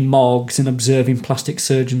time in morgues and observing plastic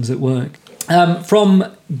surgeons at work. From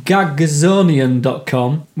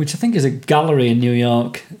Gagazonian.com, which I think is a gallery in New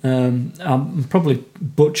York. I'm probably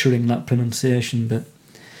butchering that pronunciation, but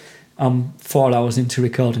I'm 4 hours into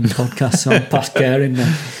recording the podcast, so I'm past caring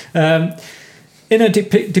now. In her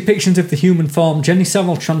depictions of the human form, Jenny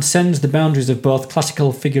Saville transcends the boundaries of both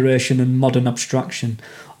classical figuration and modern abstraction.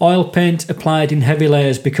 Oil paint applied in heavy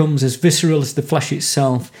layers becomes as visceral as the flesh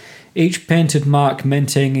itself, each painted mark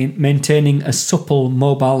maintaining a supple,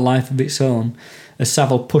 mobile life of its own, as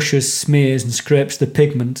Saville pushes, smears and scrapes the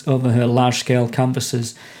pigment over her large-scale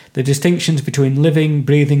canvases. The distinctions between living,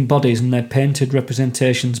 breathing bodies and their painted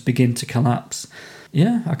representations begin to collapse.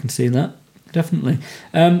 Yeah, I can see that. Definitely.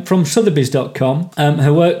 From Sotheby's.com,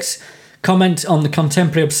 her works comment on the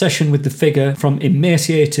contemporary obsession with the figure from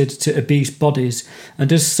emaciated to obese bodies,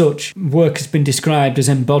 and as such, work has been described as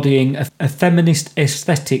embodying a feminist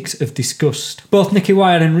aesthetics of disgust. Both Nicky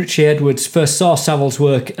Wire and Richie Edwards first saw Saville's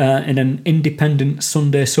work in an independent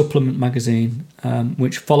Sunday supplement magazine,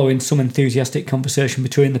 which, following some enthusiastic conversation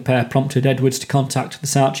between the pair, prompted Edwards to contact the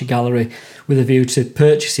Saatchi Gallery with a view to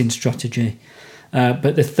purchasing Strategy.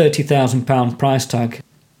 But the £30,000 price tag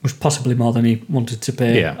was possibly more than he wanted to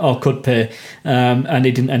pay or could pay, and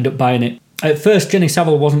he didn't end up buying it. At first, Jenny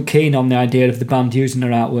Saville wasn't keen on the idea of the band using her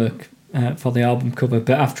artwork for the album cover,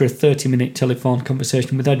 but after a 30-minute telephone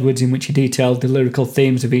conversation with Edwards in which he detailed the lyrical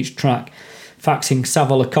themes of each track, faxing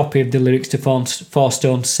Saville a copy of the lyrics to Four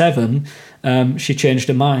Stone 7, she changed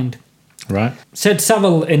her mind. Right. Said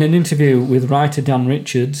Saville in an interview with writer Dan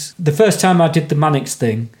Richards, "The first time I did the Manics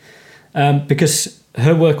thing, because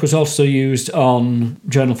her work was also used on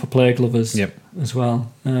Journal for Plague Lovers as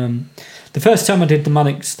well. The first time I did the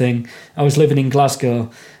Manics thing, I was living in Glasgow.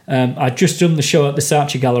 I'd just done the show at the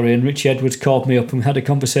Saatchi Gallery, and Richie Edwards called me up and we had a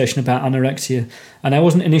conversation about anorexia. And I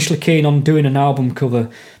wasn't initially keen on doing an album cover,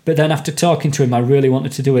 but then after talking to him, I really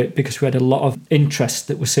wanted to do it because we had a lot of interests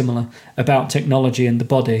that were similar about technology and the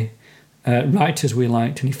body, writers we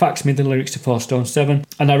liked. And he faxed me the lyrics to 4 Stone 7,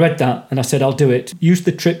 and I read that and I said, I'll do it. Use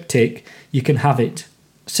the triptych, you can have it.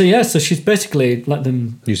 So she's basically let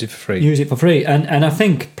them use it for free. And I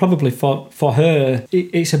think probably for her,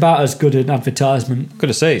 it's about as good an advertisement. Could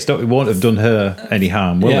I say it won't have done her any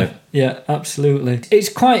harm, will it? Yeah, absolutely. It's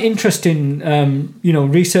quite interesting,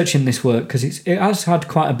 researching this work because it has had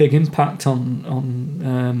quite a big impact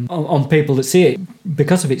on people that see it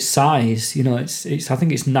because of its size. I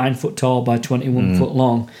think it's 9 foot tall by 21 foot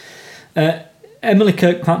long. Emily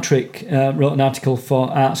Kirkpatrick wrote an article for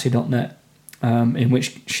artsy.net. In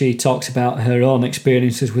which she talks about her own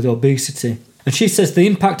experiences with obesity. And she says, the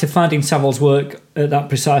impact of finding Savile's work at that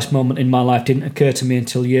precise moment in my life didn't occur to me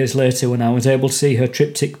until years later when I was able to see her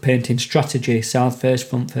triptych painting strategy, south face,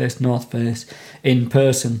 front face, north face, in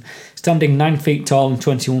person. Standing 9 feet tall and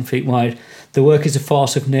 21 feet wide, the work is a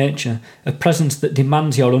force of nature, a presence that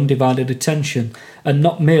demands your undivided attention, and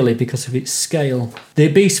not merely because of its scale. The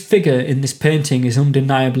obese figure in this painting is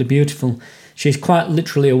undeniably beautiful. She is quite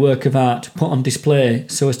literally a work of art put on display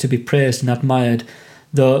so as to be praised and admired,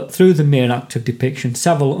 though through the mere act of depiction,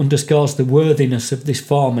 Savile underscores the worthiness of this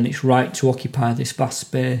form and its right to occupy this vast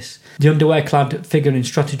space. The underwear-clad figure in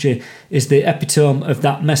strategy is the epitome of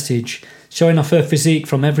that message, showing off her physique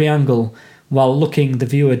from every angle, while looking the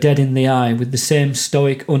viewer dead in the eye with the same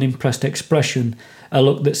stoic, unimpressed expression, a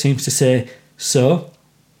look that seems to say, "So?"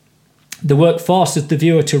 The work forces the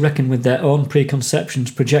viewer to reckon with their own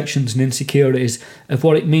preconceptions, projections and insecurities of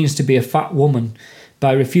what it means to be a fat woman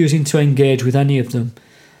by refusing to engage with any of them.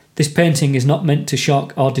 This painting is not meant to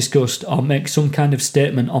shock or disgust or make some kind of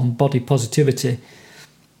statement on body positivity.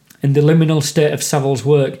 In the liminal state of Savile's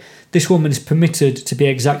work, this woman is permitted to be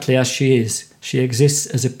exactly as she is. She exists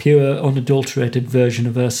as a pure, unadulterated version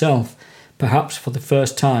of herself, perhaps for the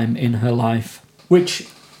first time in her life. Which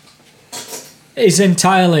is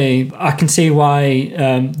entirely... I can see why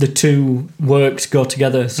the two works go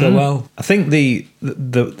together so well. I think the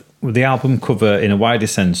album cover, in a wider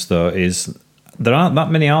sense, though, is... There aren't that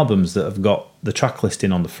many albums that have got the track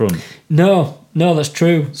listing on the front. No, that's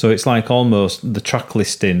true. So it's like almost the track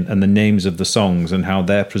listing and the names of the songs and how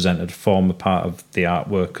they're presented form a part of the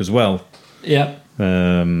artwork as well. Yeah.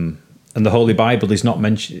 And the Holy Bible is not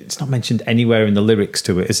mentioned. It's not mentioned anywhere in the lyrics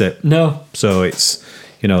to it, is it? No. So it's,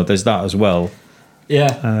 there's that as well.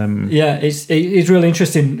 Yeah. It's really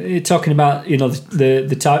interesting talking about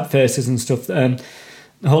the typefaces and stuff.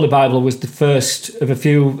 The Holy Bible was the first of a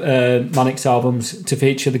few Manic's albums to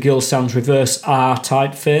feature the Gill Sounds reverse R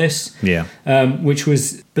typeface. Yeah. Which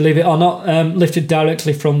was, believe it or not, lifted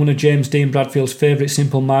directly from one of James Dean Bradfield's favourite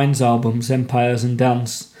Simple Minds albums, Empires and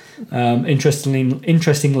Dance.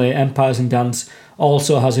 Interestingly, Empires and Dance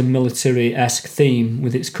also has a military-esque theme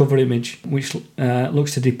with its cover image, which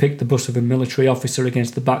looks to depict the bust of a military officer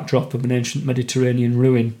against the backdrop of an ancient Mediterranean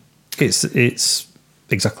ruin. It's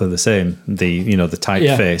exactly the same. The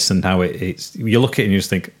typeface and how it's. You look at it and you just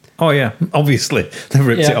think, oh yeah, obviously they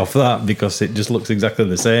ripped it off that because it just looks exactly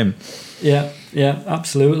the same. Yeah,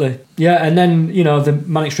 absolutely. Yeah, and then the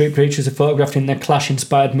Manic Street Preachers are photographed in their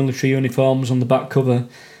Clash-inspired military uniforms on the back cover.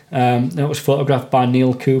 That was photographed by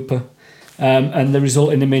Neil Cooper. And the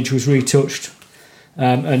resulting image was retouched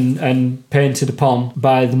and painted upon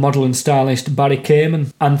by the model and stylist Barry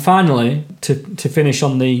Kamen. And finally, to finish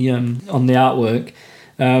on the artwork,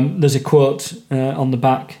 there's a quote on the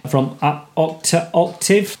back from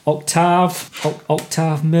Octave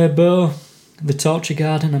Mirbeau, The Torture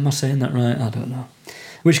Garden. Am I saying that right? I don't know.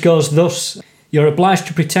 Which goes thus: "You're obliged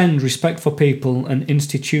to pretend respect for people and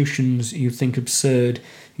institutions you think absurd.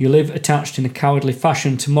 You live attached in a cowardly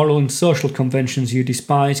fashion to moral and social conventions you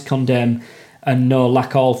despise, condemn, and know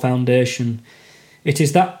lack all foundation. It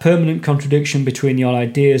is that permanent contradiction between your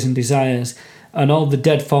ideas and desires, and all the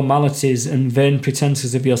dead formalities and vain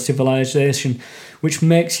pretences of your civilization, which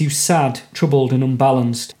makes you sad, troubled, and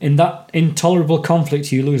unbalanced. In that intolerable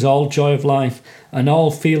conflict you lose all joy of life and all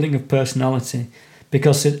feeling of personality,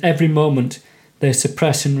 because at every moment they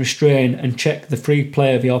suppress and restrain and check the free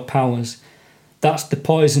play of your powers. That's the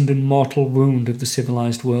poisoned and mortal wound of the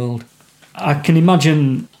civilised world." I can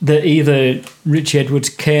imagine that either Richie Edwards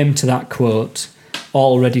came to that quote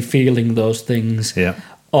already feeling those things,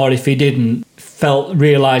 or if he didn't,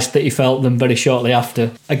 realised that he felt them very shortly after.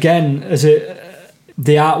 Again,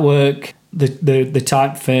 the artwork, the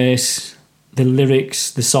typeface, the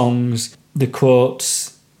lyrics, the songs, the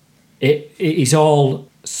quotes, it is all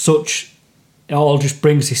such. It all just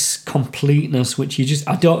brings this completeness, which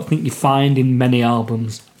I don't think you find in many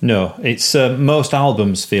albums. No, it's most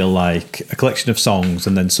albums feel like a collection of songs,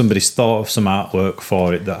 and then somebody's thought of some artwork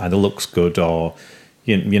for it that either looks good or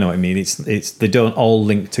you know what I mean. It's they don't all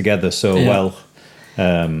link together so well.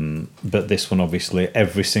 But this one, obviously,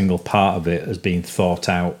 every single part of it has been thought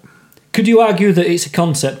out. Could you argue that it's a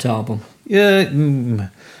concept album? Yeah,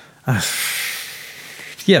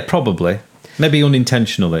 yeah, probably. Maybe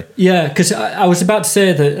unintentionally. Yeah, because I was about to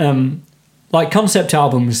say that, like, concept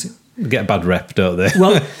albums They get a bad rep, don't they?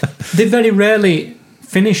 Well, they very rarely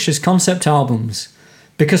finish as concept albums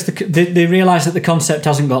because they realise that the concept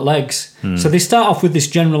hasn't got legs. So they start off with this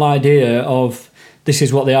general idea of this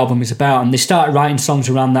is what the album is about, and they start writing songs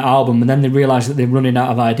around that album, and then they realise that they're running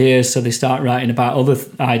out of ideas, so they start writing about other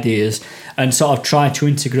ideas and sort of try to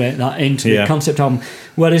integrate that into the concept album.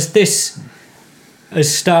 Whereas this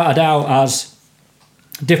has started out as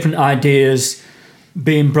different ideas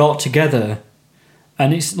being brought together,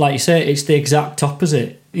 and it's like you say, it's the exact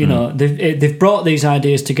opposite. You know, they've brought these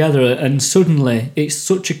ideas together, and suddenly it's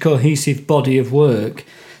such a cohesive body of work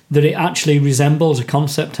that it actually resembles a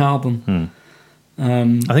concept album.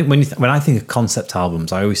 I think when I think of concept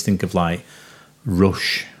albums, I always think of like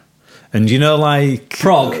Rush, and you know, like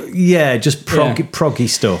prog. Just proggy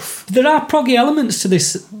stuff. There are proggy elements to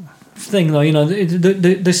this thing, though. You know,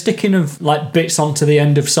 the sticking of like bits onto the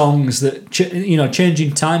end of songs that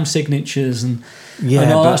changing time signatures and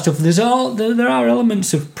all that stuff. There are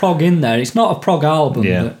elements of prog in there. It's not a prog album,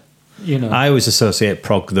 but you know. I always associate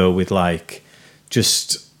prog though with like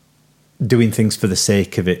just doing things for the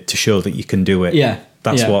sake of it to show that you can do it.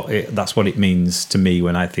 That's what it means to me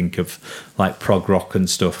when I think of like prog rock and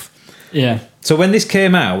stuff. So when this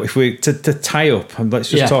came out, if we to tie up, and let's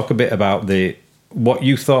just talk a bit about what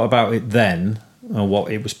you thought about it then, and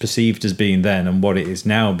what it was perceived as being then, and what it is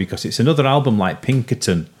now, because it's another album like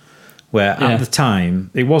Pinkerton, where at the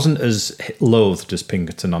time it wasn't as loathed as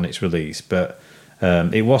Pinkerton on its release, but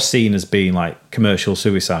it was seen as being like commercial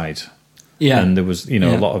suicide. And there was,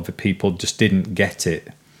 a lot of the people just didn't get it.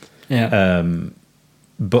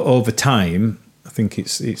 But over time, I think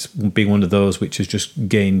it's been one of those which has just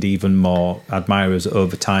gained even more admirers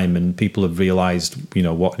over time, and people have realised,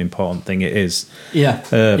 what an important thing it is.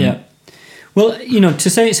 Well, to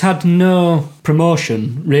say it's had no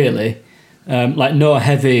promotion, really, like no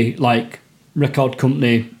heavy, like, record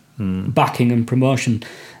company backing and promotion.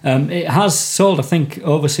 It has sold, I think,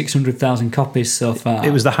 over 600,000 copies so far.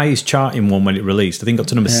 It was the highest charting one when it released. I think it got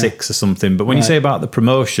to number 6 or something. But when you say about the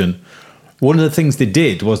promotion, one of the things they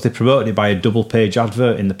did was they promoted it by a double-page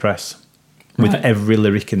advert in the press with every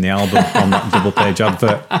lyric in the album on that double-page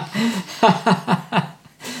advert.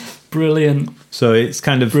 Brilliant. So it's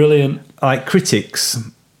kind of... Brilliant. Like critics,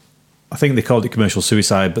 I think they called it commercial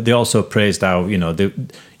suicide, but they also praised how,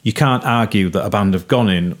 you can't argue that a band have gone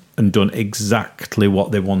in and done exactly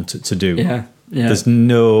what they wanted to do. There's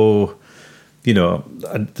no,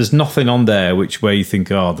 there's nothing on there where you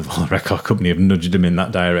think, oh, the record company have nudged them in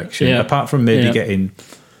that direction. Apart from maybe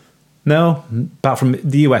apart from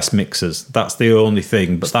the US mixers, that's the only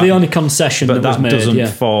thing. But the only concession that was made. But that doesn't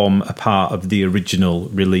form a part of the original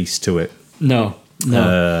release to it. No.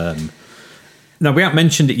 Now, we haven't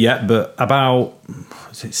mentioned it yet, but about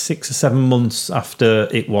 6 or 7 months after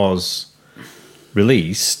it was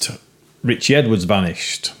released, Richie Edwards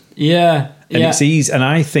vanished. It's easy, and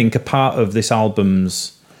I think a part of this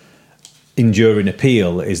album's enduring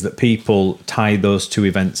appeal is that people tie those two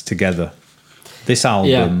events together. This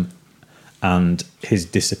album and his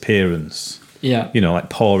disappearance. Like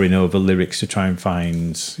poring over lyrics to try and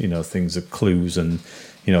find, things of clues and,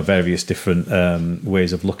 various different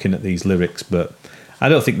ways of looking at these lyrics. But I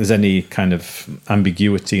don't think there's any kind of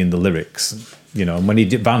ambiguity in the lyrics. And when he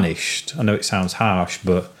vanished, I know it sounds harsh,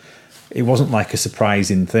 but it wasn't like a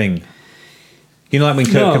surprising thing. Like when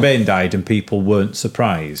Kurt Cobain died and people weren't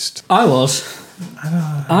surprised. I was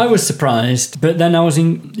surprised, but then I was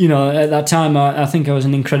at that time, I think I was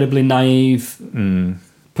an incredibly naive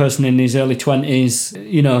person in his early 20s,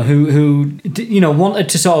 who wanted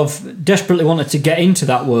to sort of desperately wanted to get into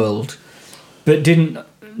that world, but didn't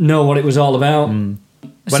know what it was all about.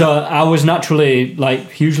 So I was naturally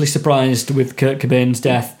hugely surprised with Kurt Cobain's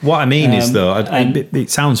death. What I mean is, though, it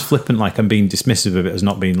sounds flippant, like I'm being dismissive of it as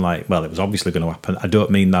not being it was obviously going to happen. I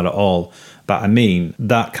don't mean that at all. But I mean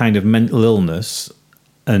that kind of mental illness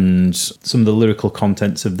and some of the lyrical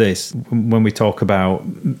contents of this, when we talk about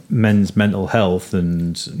men's mental health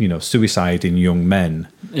and, suicide in young men,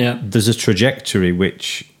 there's a trajectory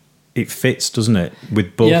which it fits, doesn't it,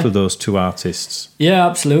 with both of those two artists? Yeah,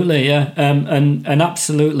 absolutely, yeah. And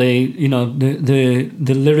absolutely,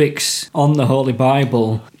 the lyrics on the Holy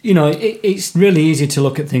Bible, it's really easy to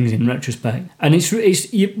look at things in retrospect. And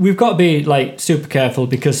we've got to be, super careful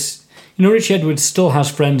because, Richie Edwards still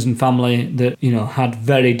has friends and family that, had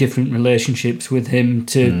very different relationships with him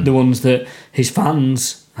to the ones that his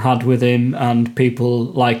fans had with him and people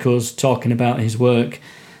like us talking about his work.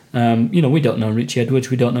 We don't know Richie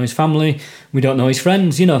Edwards, we don't know his family, we don't know his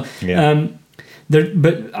friends, but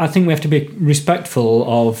I think we have to be respectful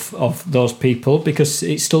of those people because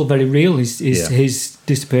it's still very real. His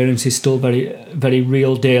disappearance is still very, very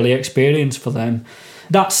real daily experience for them.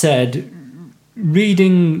 That said,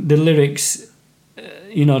 reading the lyrics,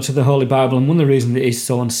 to the Holy Bible, and one of the reasons it is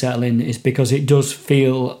so unsettling is because it does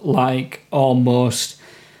feel like almost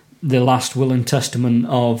the last will and testament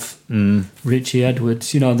of Richie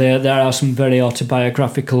Edwards. There are some very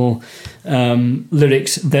autobiographical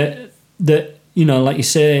lyrics that like you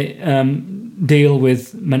say, deal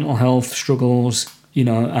with mental health struggles,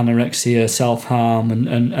 anorexia, self-harm,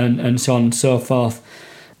 and so on and so forth.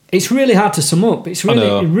 It's really hard to sum up. It's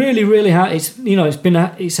really, really hard.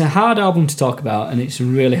 It's a hard album to talk about, and it's a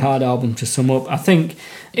really hard album to sum up. I think,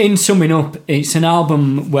 in summing up, it's an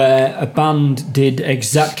album where a band did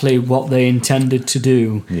exactly what they intended to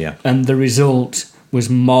do, and the result was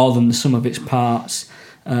more than the sum of its parts.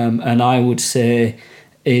 And I would say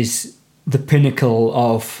is the pinnacle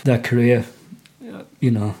of their career. I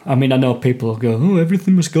know people go, "Oh,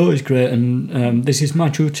 Everything Must Go is great," and This Is My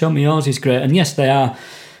Truth, Tell Me Yours is great, and yes, they are.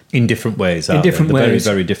 In different ways, aren't they? They're very,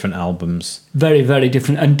 very different albums. Very, very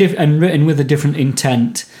different, and written with a different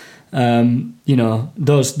intent.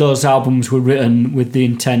 Those albums were written with the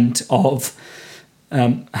intent of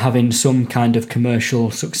having some kind of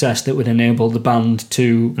commercial success that would enable the band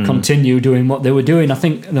to continue doing what they were doing. I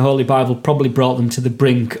think the Holy Bible probably brought them to the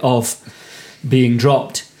brink of being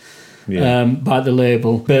dropped. By the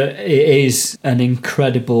label, but it is an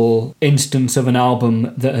incredible instance of an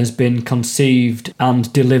album that has been conceived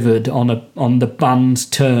and delivered on the band's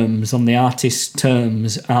terms, on the artist's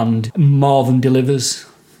terms, and more than delivers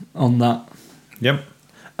on that. Yep,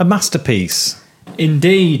 a masterpiece.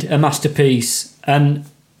 Indeed, a masterpiece, and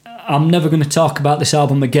I'm never going to talk about this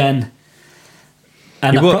album again.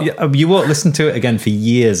 And you won't listen to it again for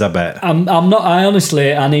years, I bet. I'm not. I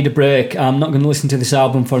need a break. I'm not going to listen to this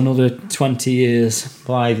album for another 20 years.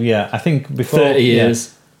 I think before 30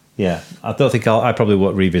 years. Yeah, I don't think I probably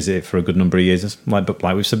won't revisit it for a good number of years. But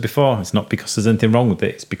like we've said before, it's not because there's anything wrong with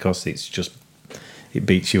it. It's because it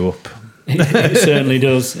beats you up. It certainly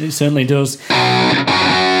does. It certainly does.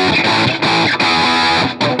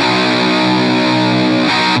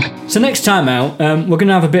 So next time out, we're going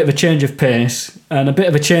to have a bit of a change of pace and a bit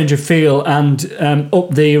of a change of feel and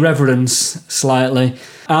up the irreverence slightly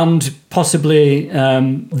and possibly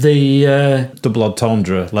the... double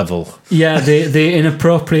entendre level. Yeah, the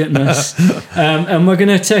inappropriateness. And we're going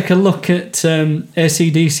to take a look at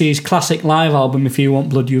AC/DC's classic live album, If You Want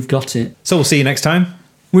Blood, You've Got It. So we'll see you next time.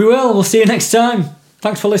 We will. We'll see you next time.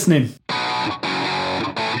 Thanks for listening.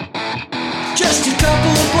 Just a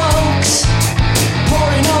couple of blokes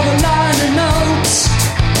pouring over liner notes.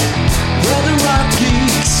 We're the rock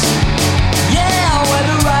geeks. Yeah, we're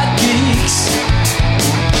the rock geeks.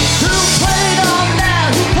 Who played on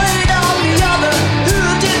that? Who played on the other? Who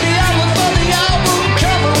did the album for the album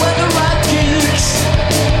cover? We're the rock geeks.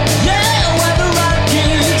 Yeah, we're the rock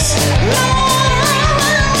geeks. Oh,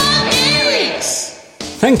 we're the rock geeks.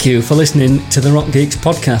 Thank you for listening to the Rock Geeks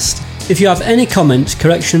podcast. If you have any comments,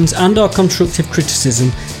 corrections and or constructive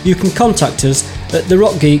criticism, you can contact us at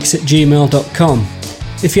therockgeeks@gmail.com.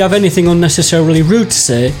 If you have anything unnecessarily rude to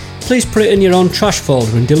say, please put it in your own trash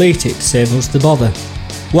folder and delete it to save us the bother.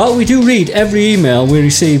 While we do read every email we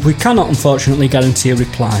receive, we cannot unfortunately guarantee a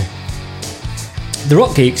reply. The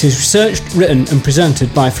Rock Geeks is researched, written and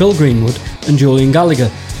presented by Phil Greenwood and Julian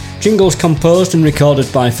Gallagher. Jingles composed and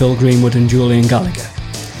recorded by Phil Greenwood and Julian Gallagher.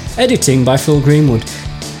 Editing by Phil Greenwood.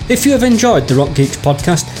 If you have enjoyed the Rock Geeks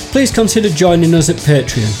podcast, please consider joining us at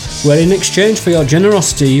Patreon, where in exchange for your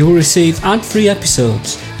generosity you will receive ad-free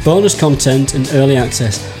episodes, bonus content and early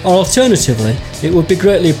access, or alternatively, it would be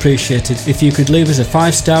greatly appreciated if you could leave us a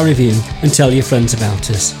 5-star review and tell your friends about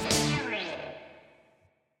us.